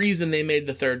only reason they made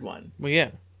the 3rd one. Well,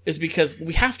 yeah. Is because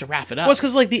we have to wrap it up. Well, it's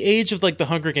because, like, the age of, like, the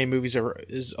Hunger Games movies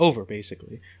is over,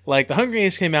 basically. Like, the Hunger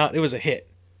Games came out, it was a hit.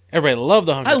 Everybody loved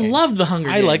the Hunger Games. I love the Hunger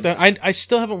Games. I like that. I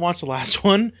still haven't watched the last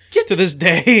one to this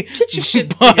day. Get your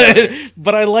shit together.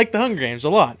 But I like the Hunger Games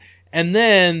a lot. And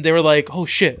then they were like, oh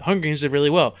shit, Hunger Games did really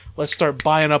well. Let's start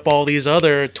buying up all these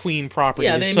other tween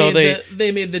properties. Yeah,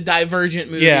 they made the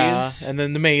Divergent movies. Yeah, and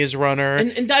then the Maze Runner.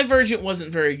 And Divergent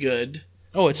wasn't very good.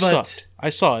 Oh, it sucked. I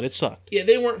saw it. It sucked. Yeah,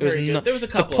 they weren't very good. There was a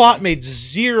couple. The plot made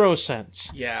 0 sense.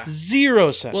 Yeah.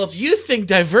 0 sense. Well, if you think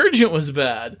Divergent was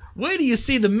bad, wait till you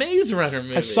see the Maze Runner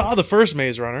movies. I saw the first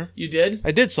Maze Runner. You did?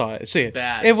 I did see it.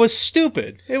 Bad. It was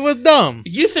stupid. It was dumb.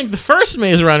 You think the first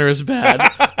Maze Runner is bad?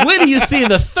 Wait till you see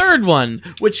the 3rd one,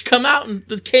 which came out in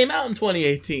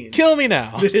 2018. Kill me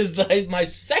now. It is my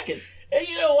 2nd. And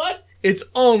you know what? It's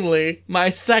only my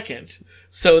 2nd.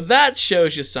 So that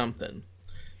shows you something.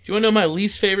 Do you want to know my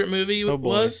least favorite movie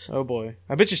was? Oh boy.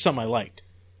 I bet you it's something I liked.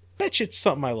 It's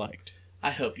something I liked. I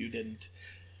hope you didn't.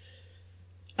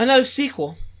 Another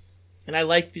sequel. And I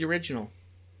liked the original.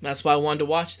 That's why I wanted to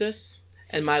watch this.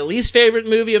 And my least favorite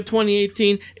movie of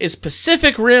 2018 is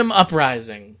Pacific Rim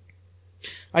Uprising.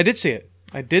 I did see it.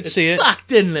 It sucked,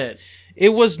 didn't it?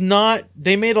 It was not.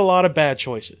 They made a lot of bad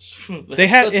choices.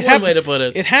 That's one way to put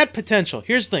it. It had potential.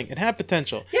 Here's the thing. It had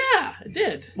potential. Yeah, it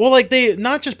did. Well, like they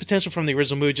not just potential from the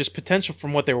original movie, just potential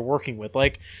from what they were working with.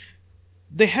 Like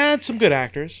they had some good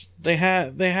actors. They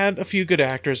had a few good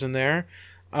actors in there,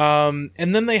 and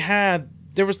then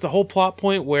there was the whole plot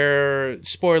point where,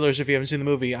 spoilers if you haven't seen the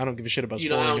movie, I don't give a shit about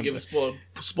spoiling. I don't give a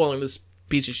spoiling this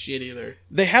piece of shit either.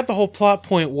 They had the whole plot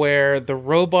point where the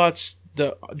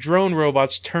drone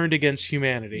robots turned against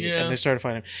humanity, and they started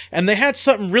fighting. And they had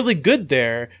something really good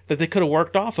there that they could have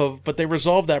worked off of, but they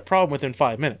resolved that problem within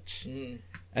 5 minutes.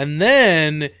 And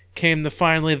then came the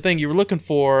thing you were looking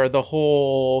for, the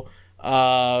whole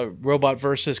robot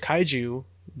versus kaiju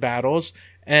battles,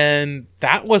 and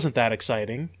that wasn't that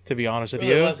exciting, to be honest with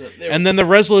you. It wasn't. And then the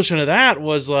resolution of that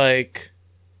was like,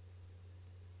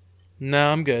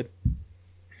 no, I'm good.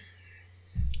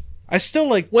 I still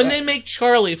like when they make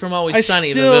Charlie from Always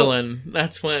Sunny the villain.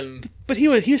 That's when. But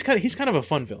he's kind of a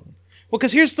fun villain. Well,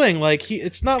 because here's the thing, like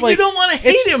it's not like you don't want to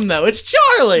hate him though. It's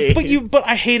Charlie. But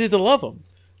I hated to love him.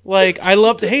 Like I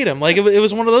love to hate him. Like it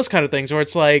was one of those kind of things where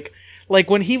it's like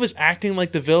when he was acting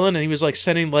like the villain and he was like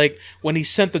sending when he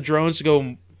sent the drones to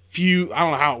go fuse. I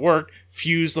don't know how it worked.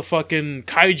 Fuse the fucking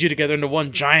kaiju together into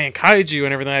one giant kaiju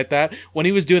and everything like that. When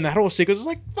he was doing that whole sequence, it's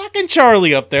like fucking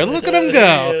Charlie up there. Look at him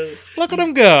go. Look at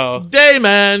him go.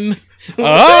 Dayman.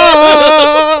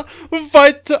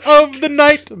 Fighter of the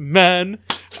night, man.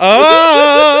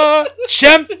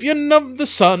 Champion of the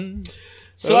sun.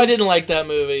 So I didn't like that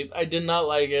movie. I did not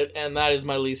like it, and that is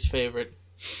my least favorite.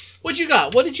 What you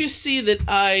got? What did you see that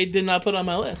I did not put on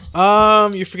my list?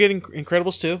 You're forgetting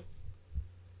Incredibles 2.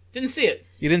 Didn't see it.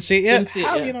 You didn't see it yet? Didn't see it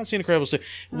How yet. have you not seen Incredibles 2? It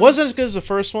wasn't as good as the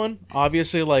first one.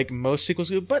 Obviously, like most sequels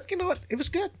do. But you know what? It was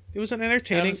good. It was an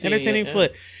entertaining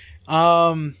flick.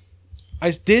 I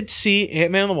did see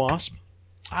Ant-Man and the Wasp.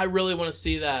 I really want to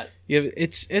see that.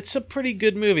 It's a pretty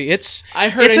good movie. I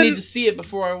heard I need to see it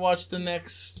before I watch the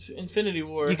next Infinity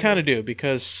War. You kind of do,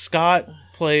 because Scott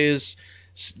plays.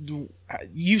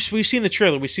 We've seen the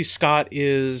trailer. We see Scott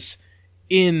is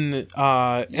in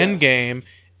Endgame,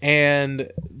 and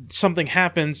something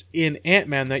happens in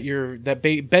Ant-Man that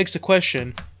begs the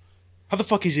question: how the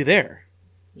fuck is he there?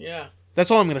 Yeah,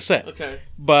 that's all I'm gonna say. Okay,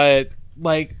 but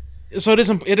like, so it is,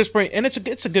 and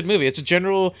it's a good movie. It's a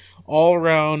general all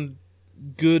around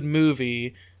good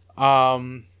movie.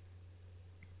 Like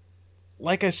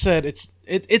I said,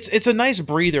 it's a nice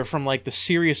breather from like the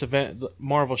serious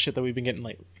Marvel shit that we've been getting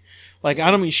lately. Like, I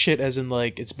don't mean shit as in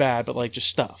like it's bad, but like just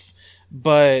stuff.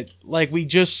 But like, we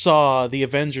just saw the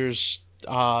Avengers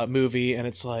movie, and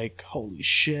it's like, holy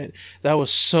shit, that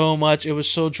was so much. It was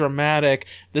so dramatic.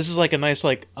 This is like a nice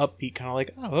like upbeat kind of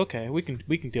like, oh, okay, we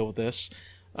can deal with this.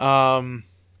 I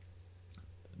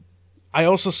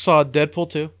also saw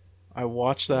Deadpool 2. I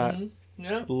watched that. Mm-hmm.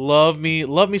 Yeah. Love me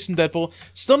some Deadpool.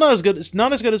 Still not as good. It's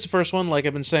not as good as the first one, like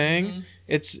I've been saying.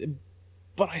 Mm-hmm.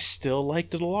 But I still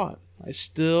liked it a lot. I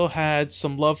still had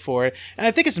some love for it, and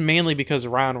I think it's mainly because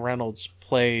Ryan Reynolds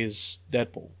plays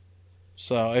Deadpool.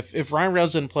 So if Ryan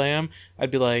Reynolds didn't play him,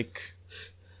 I'd be like,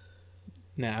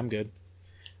 nah, I'm good.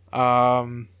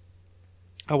 I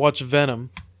watched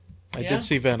Venom. I did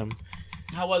see Venom.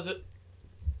 How was it?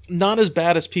 Not as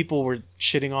bad as people were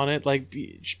shitting on it. Like,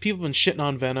 people have been shitting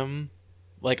on Venom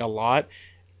like a lot.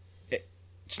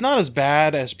 It's not as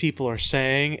bad as people are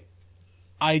saying.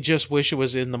 I just wish it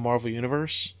was in the Marvel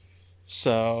Universe.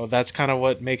 So that's kind of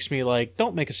what makes me like,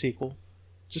 don't make a sequel.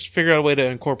 Just figure out a way to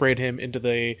incorporate him into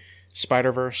the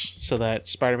Spider-Verse so that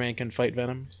Spider-Man can fight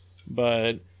Venom.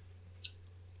 But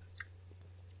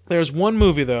there's one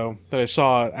movie, though, that I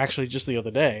saw actually just the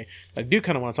other day that I do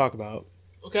kind of want to talk about.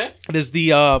 Okay. It is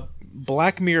the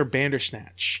Black Mirror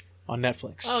Bandersnatch on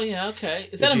Netflix. Oh, yeah, okay.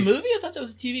 Is that a movie? I thought that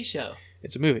was a TV show.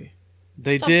 It's a movie.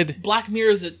 They did... Black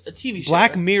Mirror is a TV show.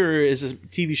 Black Mirror is a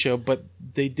TV show, but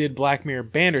they did Black Mirror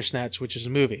Bandersnatch, which is a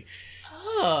movie.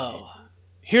 Oh.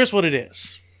 Here's what it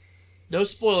is. No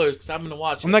spoilers, because I'm going to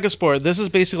watch it. I'm not going to spoil it. This is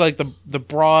basically like the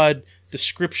broad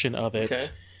description of it.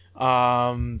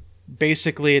 Okay.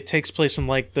 Basically, it takes place in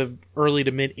like the early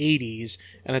to mid 80s,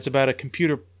 and it's about a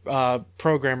computer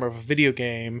programmer of a video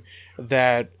game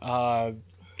that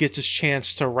gets his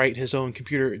chance to write his own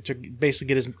computer, to basically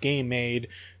get his game made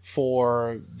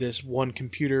for this one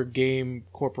computer game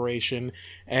corporation.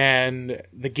 And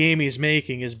the game he's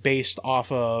making is based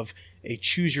off of a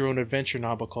choose your own adventure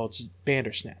novel called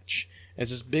Bandersnatch.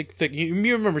 It's this big thing.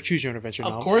 You remember Choose Your Own Adventure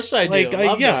novels? Of course I do.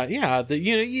 Like, yeah.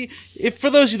 If for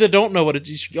those of you that don't know what it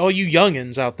is, all you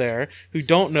youngins out there who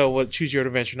don't know what Choose Your Own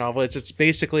Adventure novel, it's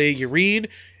basically you read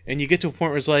and you get to a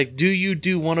point where it's like, do you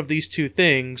do one of these two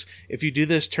things? If you do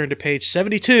this, turn to page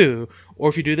 72, or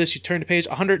if you do this, you turn to page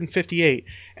 158.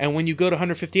 And when you go to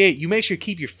 158, you make sure you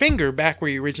keep your finger back where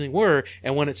you originally were,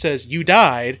 and when it says you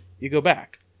died, you go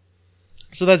back.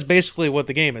 So that's basically what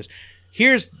the game is.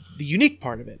 Here's the unique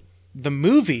part of it. The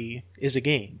movie is a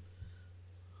game.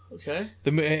 Okay.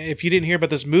 If you didn't hear about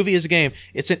this, movie is a game.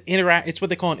 It's It's what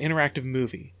they call an interactive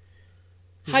movie.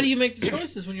 How do you make the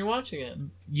choices when you're watching it?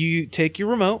 You take your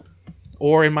remote,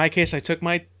 or in my case, I took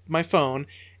my phone,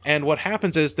 and what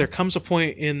happens is there comes a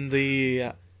point in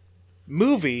the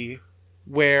movie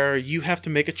where you have to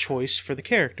make a choice for the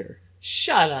character.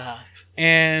 Shut up.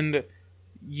 And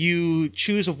you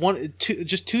choose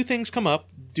just two things come up,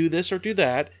 do this or do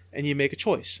that, and you make a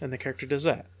choice, and the character does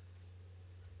that.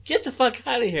 Get the fuck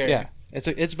out of here. Yeah,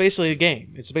 it's basically a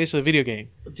game. It's basically a video game.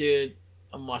 Dude,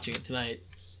 I'm watching it tonight.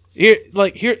 Here's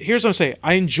what I'm saying.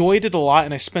 I enjoyed it a lot,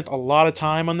 and I spent a lot of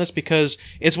time on this because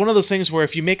it's one of those things where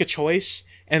if you make a choice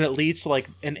and it leads to like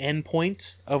an end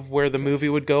point of where the movie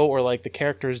would go, or like the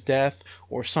character's death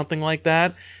or something like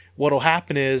that, what'll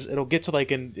happen is it'll get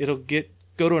to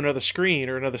go to another screen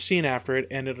or another scene after it,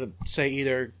 and it'll say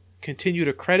either continue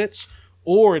to credits,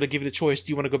 or it'll give you the choice: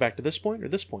 do you want to go back to this point or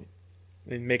this point,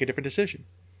 and make a different decision.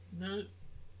 No.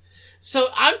 So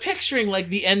I'm picturing like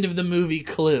the end of the movie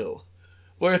Clue,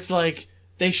 where it's like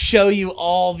they show you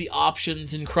all the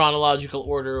options in chronological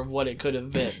order of what it could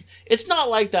have been. It's not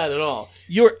like that at all.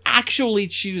 You're actually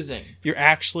choosing. You're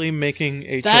actually making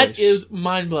a choice. That is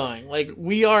mind-blowing. Like,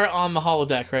 we are on the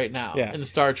holodeck right now in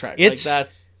Star Trek.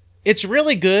 It's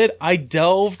really good. I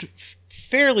delved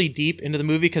fairly deep into the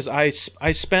movie because I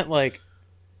spent like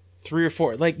 3 or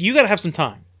 4. Like, you got to have some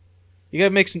time. You got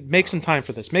to make some time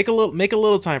for this. Make a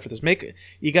little time for this.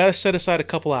 You got to set aside a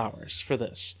couple hours for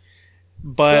this.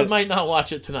 But so I might not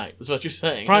watch it tonight, is what you're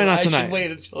saying. Probably not tonight. I should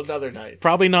wait until another night.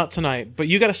 Probably not tonight. But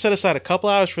you got to set aside a couple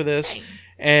hours for this,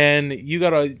 and you got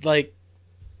to, like,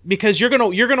 because you're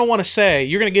gonna want to say,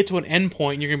 you're gonna get to an end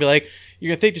point, and you're gonna be like, you're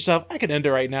gonna think to yourself, I could end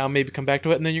it right now, maybe come back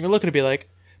to it, and then you're gonna look at it and be like,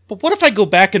 but what if I go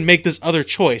back and make this other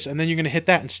choice, and then you're gonna hit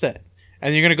that instead,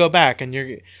 and you're gonna go back, and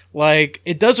you're like,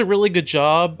 it does a really good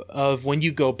job of when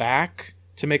you go back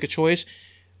to make a choice.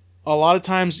 A lot of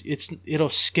times it'll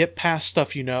skip past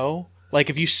stuff you know. Like,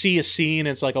 if you see a scene,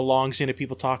 it's like a long scene of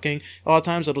people talking, a lot of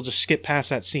times it'll just skip past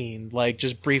that scene, like,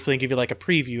 just briefly and give you, like, a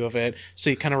preview of it, so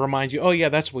you kind of remind you, oh, yeah,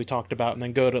 that's what we talked about, and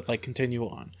then go to, like, continue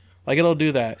on. Like, it'll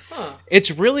do that. Huh. It's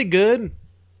really good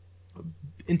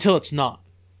until it's not.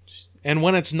 And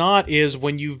when it's not is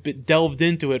when you've delved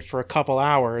into it for a couple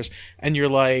hours, and you're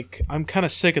like, I'm kind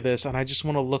of sick of this, and I just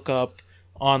want to look up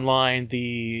online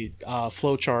the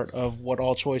flowchart of what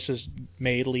all choices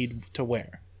may lead to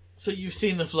where. So you've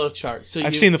seen the flowchart.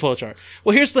 I've seen the flowchart.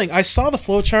 Well, here's the thing. I saw the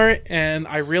flowchart, and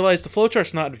I realized the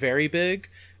flowchart's not very big,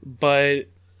 but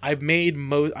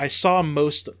I saw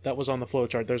most that was on the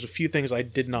flowchart. There's a few things I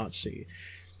did not see.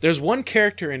 There's one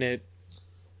character in it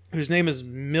whose name is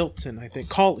Milton, I think.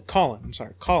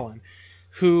 Colin,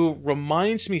 who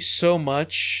reminds me so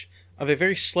much of a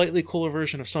very slightly cooler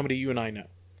version of somebody you and I know.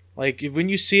 Like, when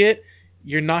you see it,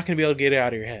 you're not going to be able to get it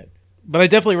out of your head. But I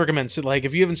definitely recommend it. Like,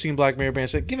 if you haven't seen Black Mirror,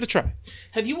 give it a try.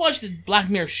 Have you watched the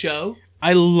Black Mirror show?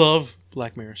 I love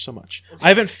Black Mirror so much. Okay. I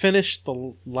haven't finished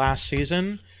the last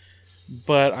season,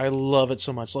 but I love it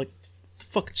so much. Like, the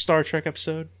fucking Star Trek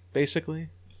episode, basically.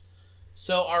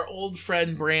 So our old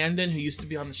friend Brandon, who used to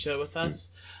be on the show with us,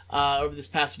 over this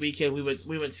past weekend, we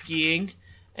went skiing,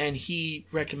 and he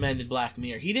recommended Black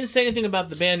Mirror. He didn't say anything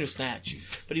about the Bandersnatch,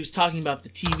 but he was talking about the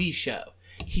TV show.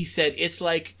 He said it's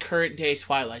like current day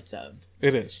Twilight Zone.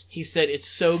 It is. He said it's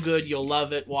so good, you'll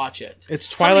love it. Watch it. It's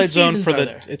Twilight Zone for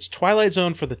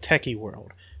the techie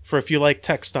world. For if you like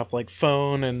tech stuff like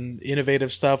phone and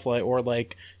innovative stuff or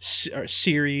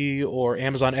Siri or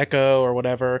Amazon Echo or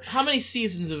whatever. How many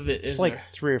seasons of it is there? It's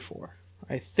like 3 or 4.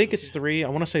 I think it's 3. I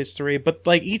want to say it's 3, but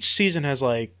like each season has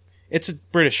like, it's a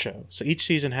British show, so each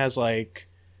season has like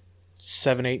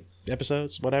 7, 8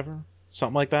 episodes, whatever,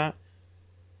 something like that.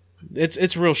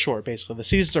 It's real short, basically. The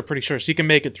seasons are pretty short, so you can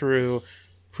make it through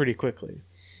pretty quickly.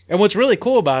 And what's really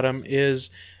cool about them is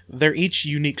they're each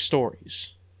unique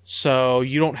stories. So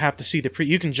you don't have to see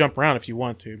you can jump around if you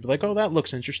want to. Be like, oh, that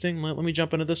looks interesting. Let me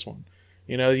jump into this one.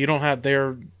 You know,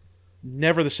 they're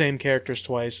never the same characters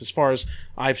twice, as far as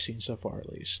I've seen so far,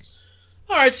 at least.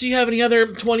 All right, so you have any other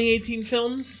 2018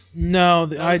 films? No,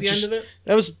 that was the end of it?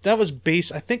 That was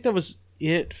base. I think that was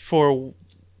it for.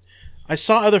 I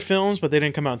saw other films, but they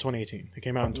didn't come out in 2018. They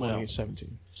came out in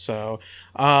 2017. So,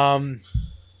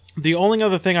 the only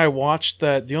other thing I watched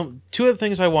two other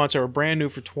things I watched that were brand new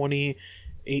for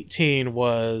 2018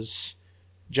 was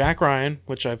Jack Ryan,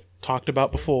 which I've talked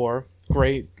about before.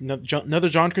 Great, another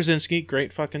John Krasinski,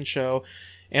 great fucking show.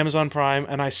 Amazon Prime,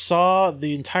 and I saw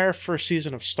the entire first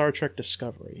season of Star Trek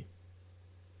Discovery.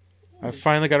 I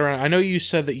finally got around. I know you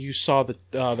said that you saw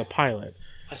the pilot.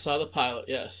 I saw the pilot,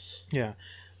 yes. Yeah.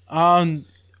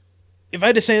 If I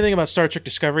had to say anything about Star Trek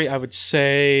Discovery, I would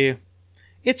say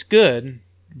it's good,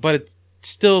 but it's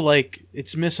still like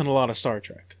it's missing a lot of Star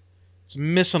Trek.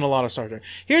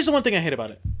 Here's the one thing I hate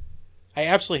about it. I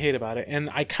absolutely hate about it, and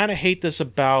I kind of hate this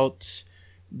about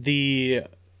the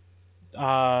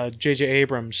J.J.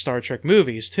 Abrams Star Trek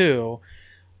movies too.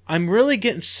 I'm really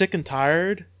getting sick and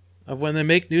tired of when they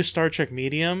make new Star Trek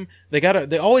medium. They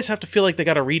always have to feel like they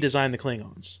gotta redesign the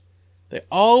Klingons. They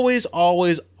always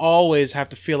have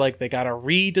to feel like they gotta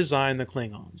redesign the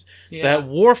Klingons. Yeah. That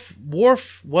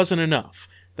Worf wasn't enough.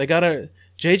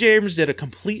 J.J. Abrams did a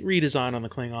complete redesign on the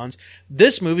Klingons.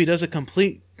 This movie does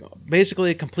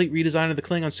basically a complete redesign of the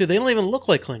Klingons too. They don't even look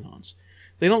like Klingons.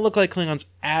 They don't look like Klingons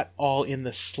at all in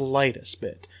the slightest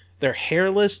bit. They're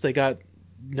hairless. They got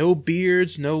no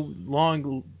beards, no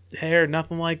long hair,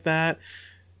 nothing like that.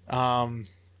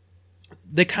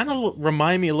 They kind of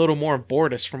remind me a little more of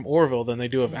Bortus from Orville than they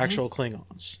do of actual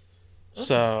Klingons. Okay.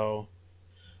 So,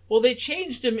 well, they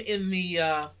changed him in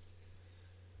the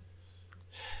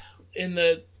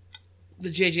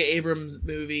J.J. Abrams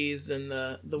movies and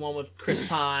the one with Chris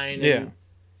Pine and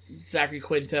Zachary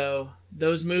Quinto.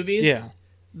 Those movies, yeah,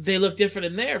 they look different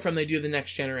in there from they do the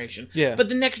Next Generation. Yeah, but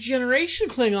the Next Generation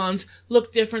Klingons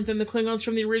look different than the Klingons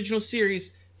from the original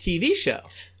series TV show.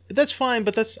 That's fine,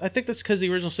 but I think that's because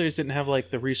the original series didn't have like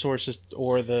the resources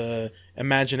or the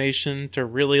imagination to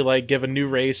really like give a new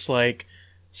race like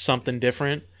something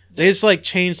different. They just like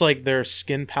changed like their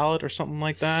skin palette or something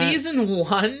like that. Season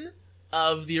 1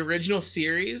 of the original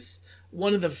series,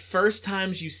 one of the first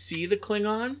times you see the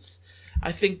Klingons,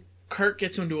 I think Kirk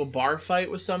gets into a bar fight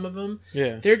with some of them.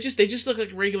 Yeah. They just look like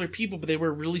regular people, but they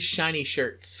wear really shiny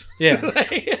shirts. Yeah.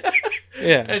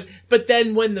 Yeah. But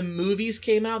then when the movies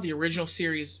came out, the original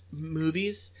series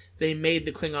movies, they made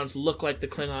the Klingons look like the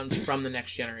Klingons from the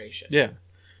Next Generation. Yeah.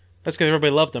 That's because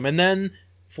everybody loved them. And then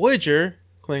Voyager,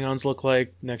 Klingons look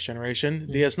like Next Generation.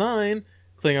 Mm-hmm. DS9,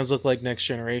 Klingons look like Next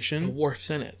Generation. Worf's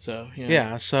in it, so...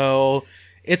 Yeah, so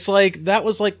it's like, that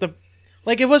was like the...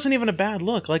 Like, it wasn't even a bad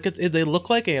look. Like, they look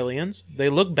like aliens. They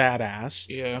look badass.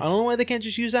 Yeah. I don't know why they can't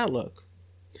just use that look.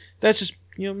 That's just,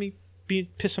 me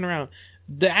pissing around.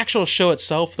 The actual show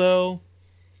itself, though,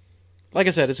 like I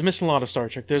said, it's missing a lot of Star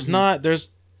Trek. There's there's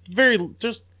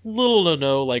little to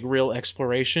no, like, real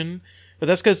exploration. But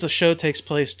that's because the show takes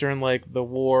place during, like, the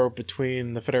war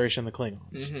between the Federation and the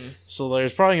Klingons. Mm-hmm. So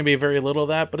there's probably going to be very little of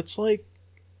that, but it's like,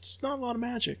 it's not a lot of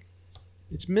magic.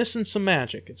 It's missing some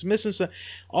magic. It's missing some...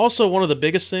 Also, one of the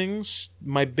biggest things,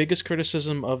 my biggest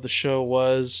criticism of the show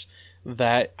was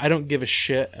that I don't give a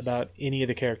shit about any of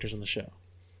the characters in the show.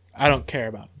 I don't care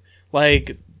about them.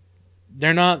 Like,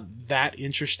 they're not that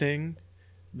interesting.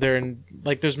 They're in,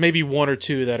 like, there's maybe one or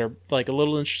two that are, like, a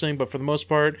little interesting, but for the most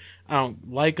part, I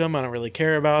don't like them. I don't really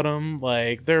care about them.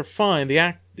 Like, they're fine. The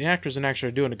actors and actors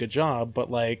are doing a good job, but,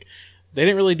 like, they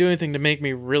didn't really do anything to make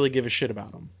me really give a shit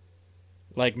about them.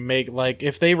 Like,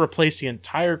 if they replace the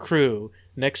entire crew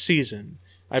next season,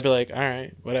 I'd be like, all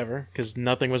right, whatever, because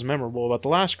nothing was memorable about the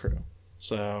last crew.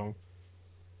 So...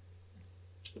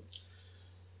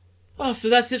 Oh, so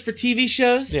that's it for TV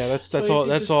shows? Yeah, that's all.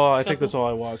 That's all. I think that's all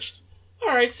I watched. All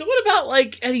right. So, what about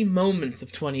like any moments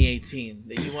of 2018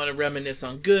 that you want to reminisce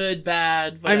on? Good,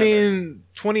 bad, whatever. I mean,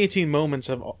 2018 moments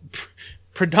have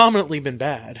predominantly been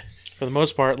bad for the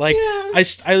most part. Like, yeah.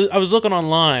 I was looking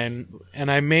online and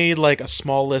I made like a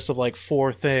small list of like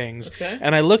 4 things,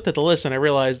 and I looked at the list and I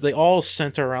realized they all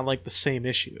center around like the same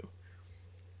issue,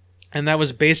 and that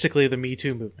was basically the Me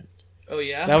Too movement. Oh,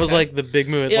 yeah? That was, like, the big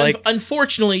movement. Yeah, like,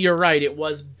 unfortunately, you're right. It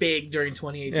was big during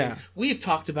 2018. Yeah. We've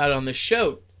talked about it on the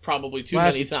show probably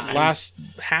many times. Last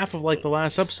half of, like, the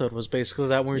last episode was basically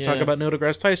that when we were talking about Neil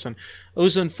deGrasse Tyson. It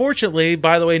was, unfortunately,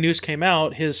 by the way, news came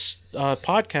out, his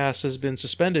podcast has been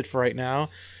suspended for right now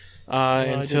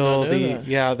until the...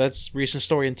 Yeah, that's recent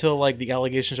story. Until, like, the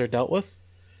allegations are dealt with.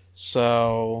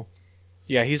 So,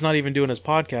 yeah, he's not even doing his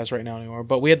podcast right now anymore.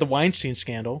 But we had the Weinstein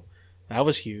scandal. That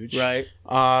was huge. Right.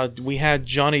 We had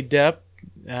Johnny Depp,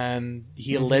 and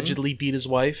he allegedly beat his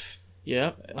wife.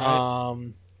 Yeah.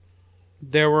 Right.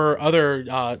 There were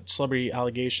other celebrity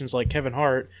allegations, like Kevin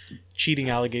Hart, cheating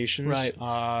allegations. Right.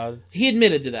 He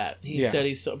admitted to that. He said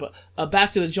he's so... But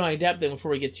back to the Johnny Depp thing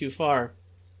before we get too far.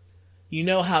 You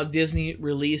know how Disney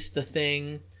released the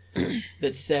thing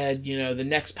that said, the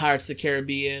next Pirates of the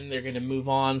Caribbean, they're going to move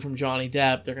on from Johnny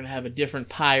Depp. They're going to have a different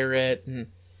pirate, and...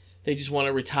 They just want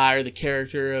to retire the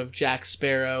character of Jack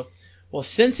Sparrow. Well,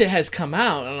 since it has come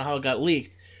out, I don't know how it got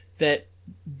leaked, that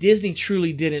Disney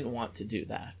truly didn't want to do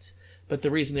that. But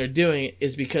the reason they're doing it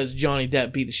is because Johnny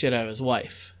Depp beat the shit out of his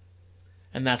wife.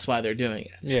 And that's why they're doing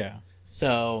it. Yeah.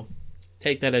 So,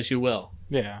 take that as you will.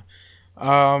 Yeah.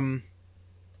 Can't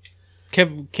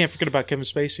forget about Kevin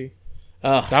Spacey.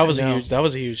 That was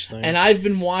a huge thing. And I've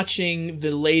been watching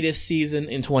the latest season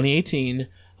in 2018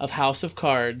 of House of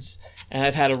Cards, and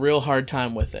I've had a real hard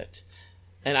time with it.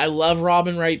 And I love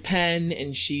Robin Wright Penn,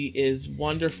 and she is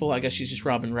wonderful. I guess she's just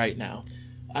Robin Wright now.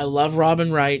 I love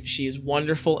Robin Wright. She is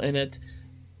wonderful in it,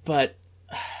 but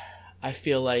I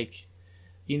feel like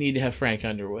you need to have Frank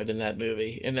Underwood in that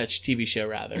movie, in that TV show,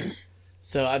 rather.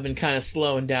 So I've been kind of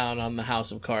slowing down on the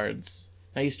House of Cards.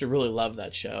 I used to really love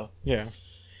that show. Yeah.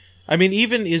 I mean,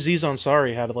 even Aziz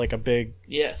Ansari had like a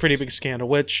pretty big scandal,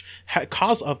 which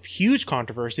caused a huge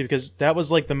controversy because that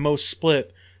was like the most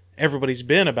split everybody's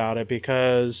been about it.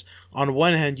 Because on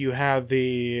one hand, you have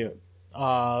the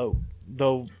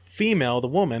female, the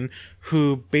woman,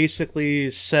 who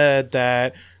basically said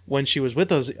that when she was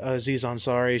with Aziz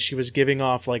Ansari, she was giving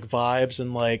off like vibes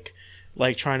and like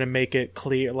trying to make it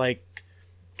clear, like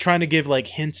trying to give like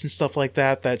hints and stuff like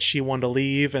that she wanted to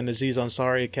leave, and Aziz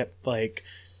Ansari kept like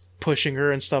pushing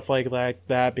her and stuff like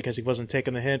that because he wasn't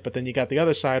taking the hint. But then you got the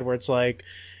other side where it's like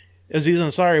Aziz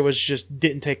Ansari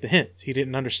didn't take the hint. He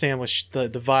didn't understand what the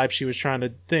vibe she was trying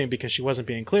to think because she wasn't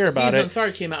being clear about it. Aziz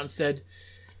Ansari came out and said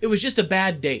it was just a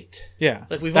bad date. Yeah,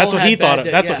 like that's what he thought.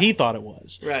 That's what he thought it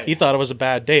was. Right. He thought it was a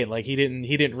bad date. Like he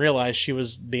didn't realize she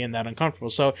was being that uncomfortable.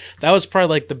 So that was probably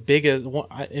like the biggest,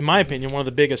 in my opinion, one of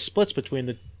the biggest splits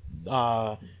between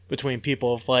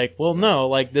people of like, well, no,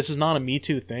 like this is not a Me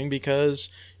Too thing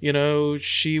because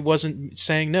she wasn't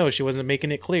saying no, she wasn't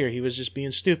making it clear, he was just being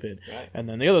stupid. Right. And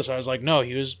then the other side was like, no,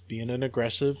 he was being an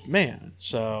aggressive man.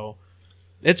 So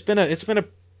it's been a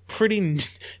pretty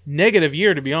negative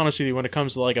year, to be honest with you, when it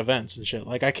comes to like events and shit.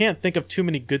 Like I can't think of too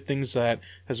many good things that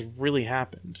has really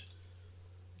happened.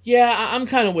 Yeah, I'm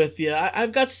kind of with you.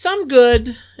 I've got some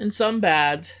good and some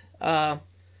bad. Well,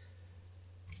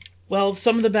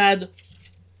 some of the bad.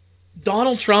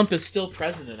 Donald Trump is still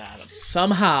president, Adam.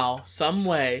 Somehow, some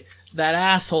way, that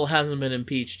asshole hasn't been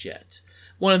impeached yet.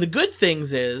 One of the good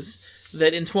things is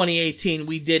that in 2018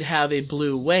 we did have a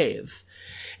blue wave.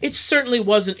 It certainly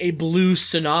wasn't a blue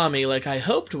tsunami like I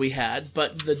hoped we had,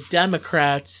 but the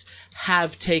Democrats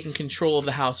have taken control of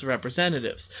the House of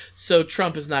Representatives. So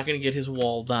Trump is not going to get his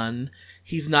wall done.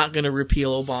 He's not going to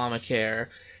repeal Obamacare.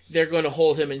 They're going to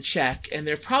hold him in check, and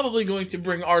they're probably going to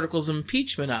bring articles of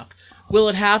impeachment up. Will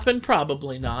it happen?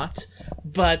 Probably not,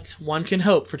 but one can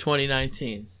hope for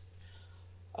 2019.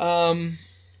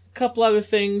 Couple other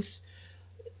things,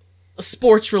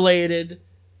 sports related.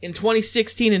 In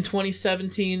 2016 and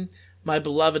 2017, my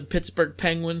beloved Pittsburgh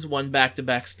Penguins won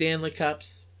back-to-back Stanley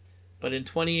Cups. But in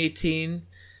 2018,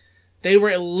 they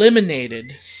were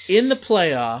eliminated in the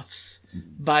playoffs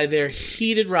by their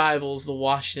heated rivals, the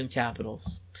Washington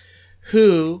Capitals,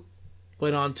 who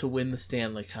went on to win the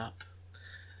Stanley Cup.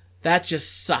 That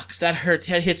just sucks. That hurts.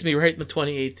 That hits me right in the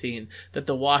 2018 that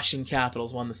the Washington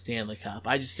Capitals won the Stanley Cup.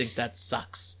 I just think that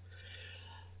sucks.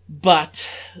 But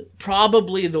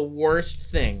probably the worst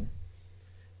thing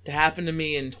to happen to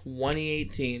me in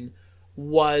 2018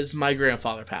 was my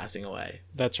grandfather passing away.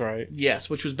 That's right. Yes,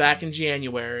 which was back in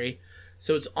January.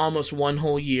 So it's almost one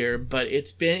whole year, but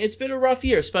it's been a rough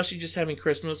year, especially just having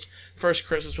first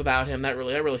Christmas without him. That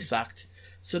really sucked.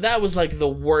 So that was like the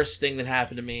worst thing that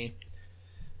happened to me.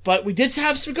 But we did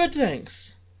have some good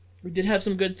things. We did have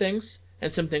some good things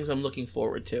and some things I'm looking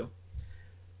forward to.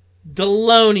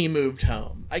 Deloney moved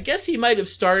home. I guess he might have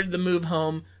started the move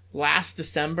home last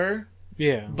December.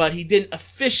 Yeah. But he didn't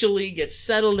officially get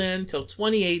settled in till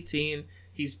 2018.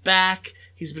 He's back.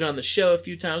 He's been on the show a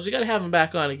few times. We got to have him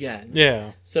back on again.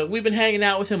 Yeah. So we've been hanging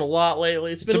out with him a lot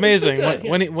lately. It's amazing. Good,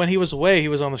 when he was away, he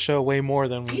was on the show way more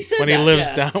than when he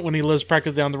lives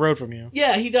practically down the road from you.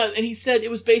 Yeah, he does. And he said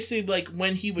it was basically like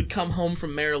when he would come home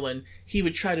from Maryland, he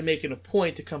would try to make it a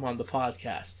point to come on the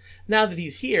podcast. Now that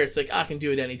he's here, it's like, I can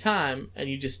do it anytime, and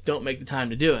you just don't make the time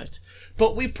to do it.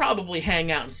 But we probably hang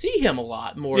out and see him a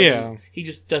lot more. Yeah. He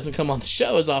just doesn't come on the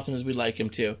show as often as we'd like him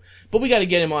to. But we got to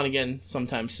get him on again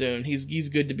sometime soon. He's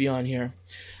good to be on here.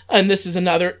 And this is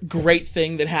another great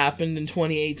thing that happened in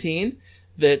 2018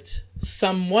 that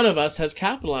one of us has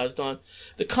capitalized on.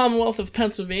 The Commonwealth of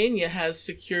Pennsylvania has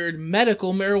secured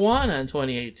medical marijuana in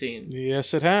 2018.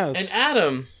 Yes, it has. And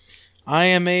Adam, I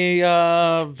am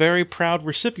a very proud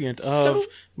recipient of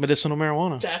medicinal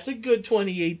marijuana. That's a good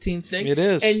 2018 thing. It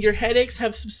is. And your headaches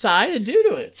have subsided due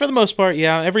to it. For the most part,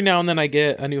 yeah. Every now and then I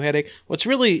get a new headache. What's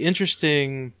really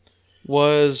interesting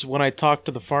was when I talked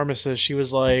to the pharmacist, she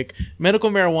was like, medical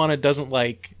marijuana doesn't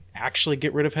like actually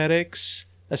get rid of headaches,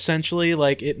 essentially.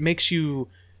 Like, it makes you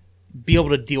be able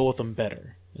to deal with them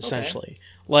better, essentially. Okay.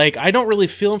 Like, I don't really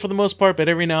feel them for the most part, but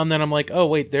every now and then I'm like, oh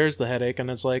wait, there's the headache, and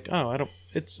it's like, oh, I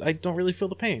don't really feel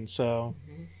the pain. So,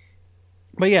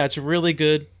 but yeah, it's really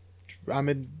good.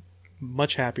 I'm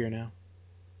much happier now.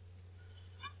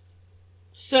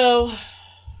 So, a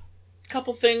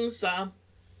couple things.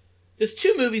 There's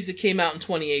 2 movies that came out in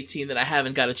 2018 that I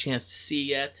haven't got a chance to see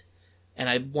yet, and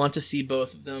I want to see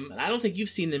both of them, and I don't think you've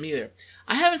seen them either.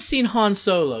 I haven't seen Han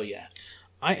Solo yet.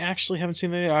 I actually haven't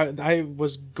seen that. I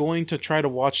was going to try to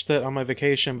watch that on my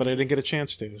vacation, but I didn't get a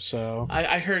chance to, so...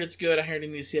 I heard it's good. I heard I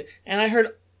need to see it. And I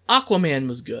heard Aquaman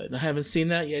was good. I haven't seen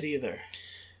that yet either.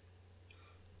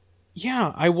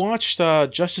 Yeah, I watched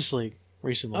Justice League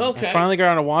recently. Okay. I finally got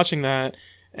around to watching that,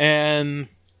 and...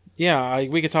 Yeah,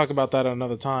 we could talk about that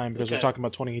another time because we're talking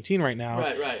about 2018 right now.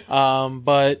 Right.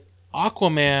 But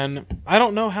Aquaman, I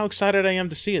don't know how excited I am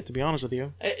to see it, to be honest with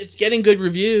you. It's getting good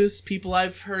reviews. People I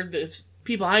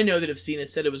know that have seen it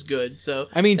said it was good. So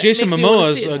I mean, Jason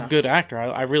Momoa is a good actor.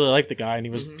 I really like the guy, and he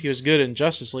was good in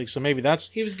Justice League. So maybe that's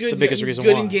the biggest reason why. He was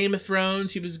good in Game of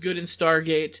Thrones. He was good in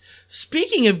Stargate.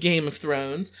 Speaking of Game of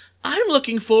Thrones, I'm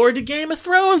looking forward to Game of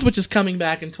Thrones, which is coming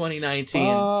back in 2019.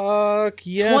 Fuck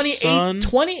yes, son.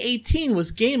 2018 was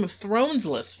Game of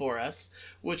Thrones-less for us,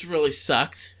 which really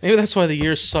sucked. Maybe that's why the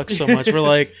year sucks so much. We're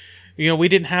like, we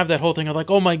didn't have that whole thing of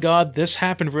like, oh my god, this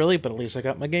happened really, but at least I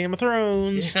got my Game of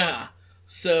Thrones. Yeah.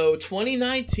 So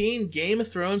 2019, Game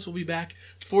of Thrones will be back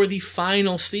for the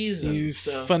final season.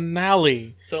 The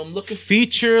finale. So I'm looking...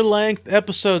 Feature-length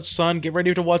episodes, son. Get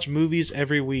ready to watch movies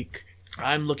every week.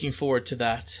 I'm looking forward to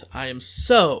that. I am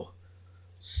so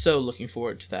looking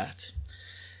forward to that.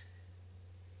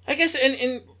 I guess,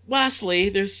 and lastly,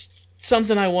 there's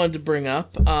something I wanted to bring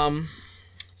up.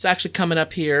 It's actually coming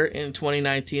up here in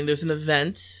 2019. There's an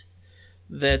event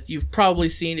that you've probably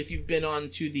seen if you've been on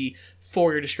to the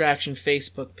For Your Distraction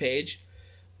Facebook page.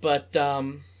 But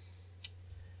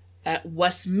at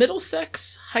West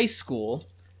Middlesex High School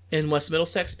in West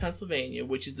Middlesex, Pennsylvania,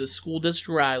 which is the school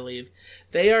district where I live,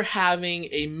 they are having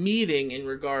a meeting in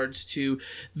regards to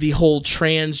the whole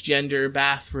transgender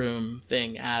bathroom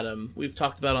thing, Adam. We've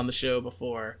talked about on the show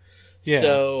before. Yeah.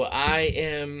 So I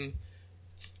am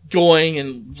going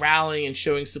and rallying and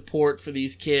showing support for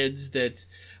these kids that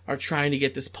are trying to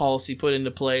get this policy put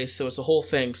into place. So it's a whole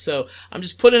thing. So I'm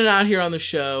just putting it out here on the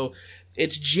show.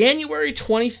 It's January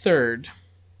 23rd.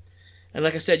 And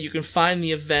like I said, you can find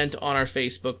the event on our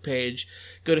Facebook page.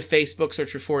 Go to Facebook,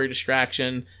 search for Your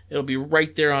Distraction. It'll be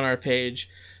right there on our page.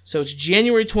 So it's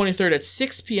January 23rd at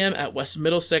 6 p.m. at West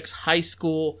Middlesex High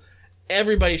School.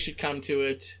 Everybody should come to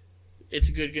it. It's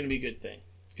going to be a good thing.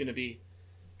 It's going to be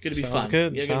fun.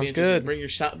 Good. Yeah, Sounds good. Bring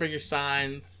your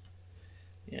signs.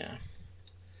 Yeah.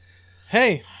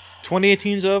 Hey,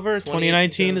 2018's over.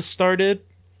 2019 has started.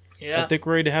 Yeah. I think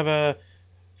we're ready to have a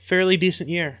fairly decent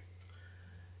year.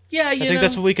 Yeah, I think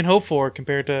that's what we can hope for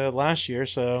compared to last year.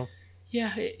 So.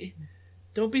 Yeah,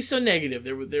 don't be so negative.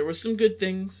 There were some good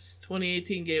things.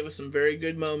 2018 gave us some very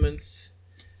good moments.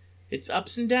 It's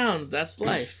ups and downs. That's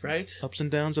life, right? Ups and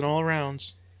downs and all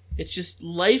arounds. It's just,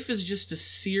 life is just a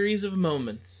series of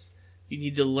moments. You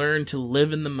need to learn to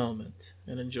live in the moment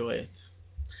and enjoy it.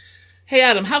 Hey,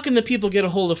 Adam, how can the people get a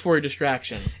hold of For Your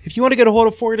Distraction? If you want to get a hold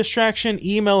of For Your Distraction,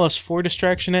 email us,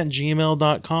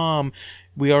 fordistraction@gmail.com.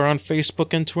 We are on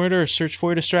Facebook and Twitter. Search For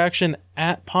Your Distraction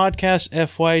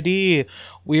 @PodcastFYD.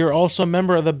 We are also a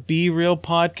member of the Be Real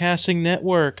Podcasting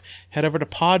Network. Head over to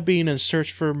Podbean and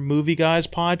search for Movie Guys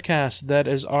Podcast. That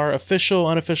is our official,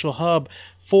 unofficial hub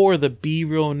for the Be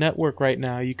Real Network right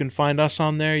now. You can find us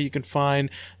on there. You can find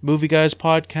Movie Guys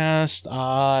Podcast.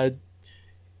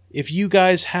 If you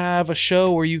guys have a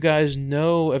show or you guys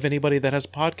know of anybody that has a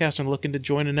podcast and looking to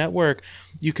join a network,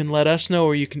 you can let us know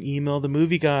or you can email the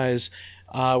Movie Guys.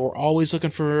 We're always looking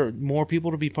for more people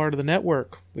to be part of the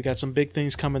network. We got some big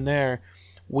things coming there.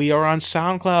 We are on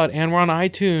SoundCloud and we're on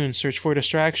iTunes. Search For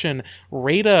Distraction.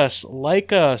 Rate us,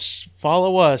 like us,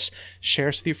 follow us, share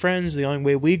us with your friends. The only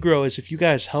way we grow is if you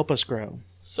guys help us grow.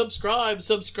 Subscribe.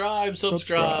 Subscribe.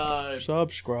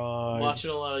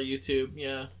 Watching a lot of YouTube,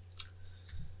 yeah.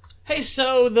 Hey,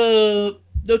 so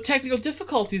no technical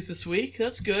difficulties this week.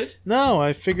 That's good. No,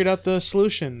 I figured out the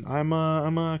solution. I'm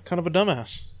a kind of a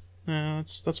dumbass.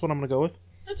 That's what I'm gonna go with.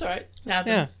 That's all right.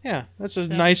 Happens. Yeah. That's a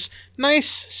nice,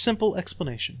 simple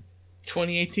explanation.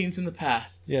 2018's in the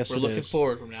past. Yes, we're looking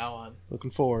forward from now on.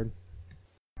 Looking forward.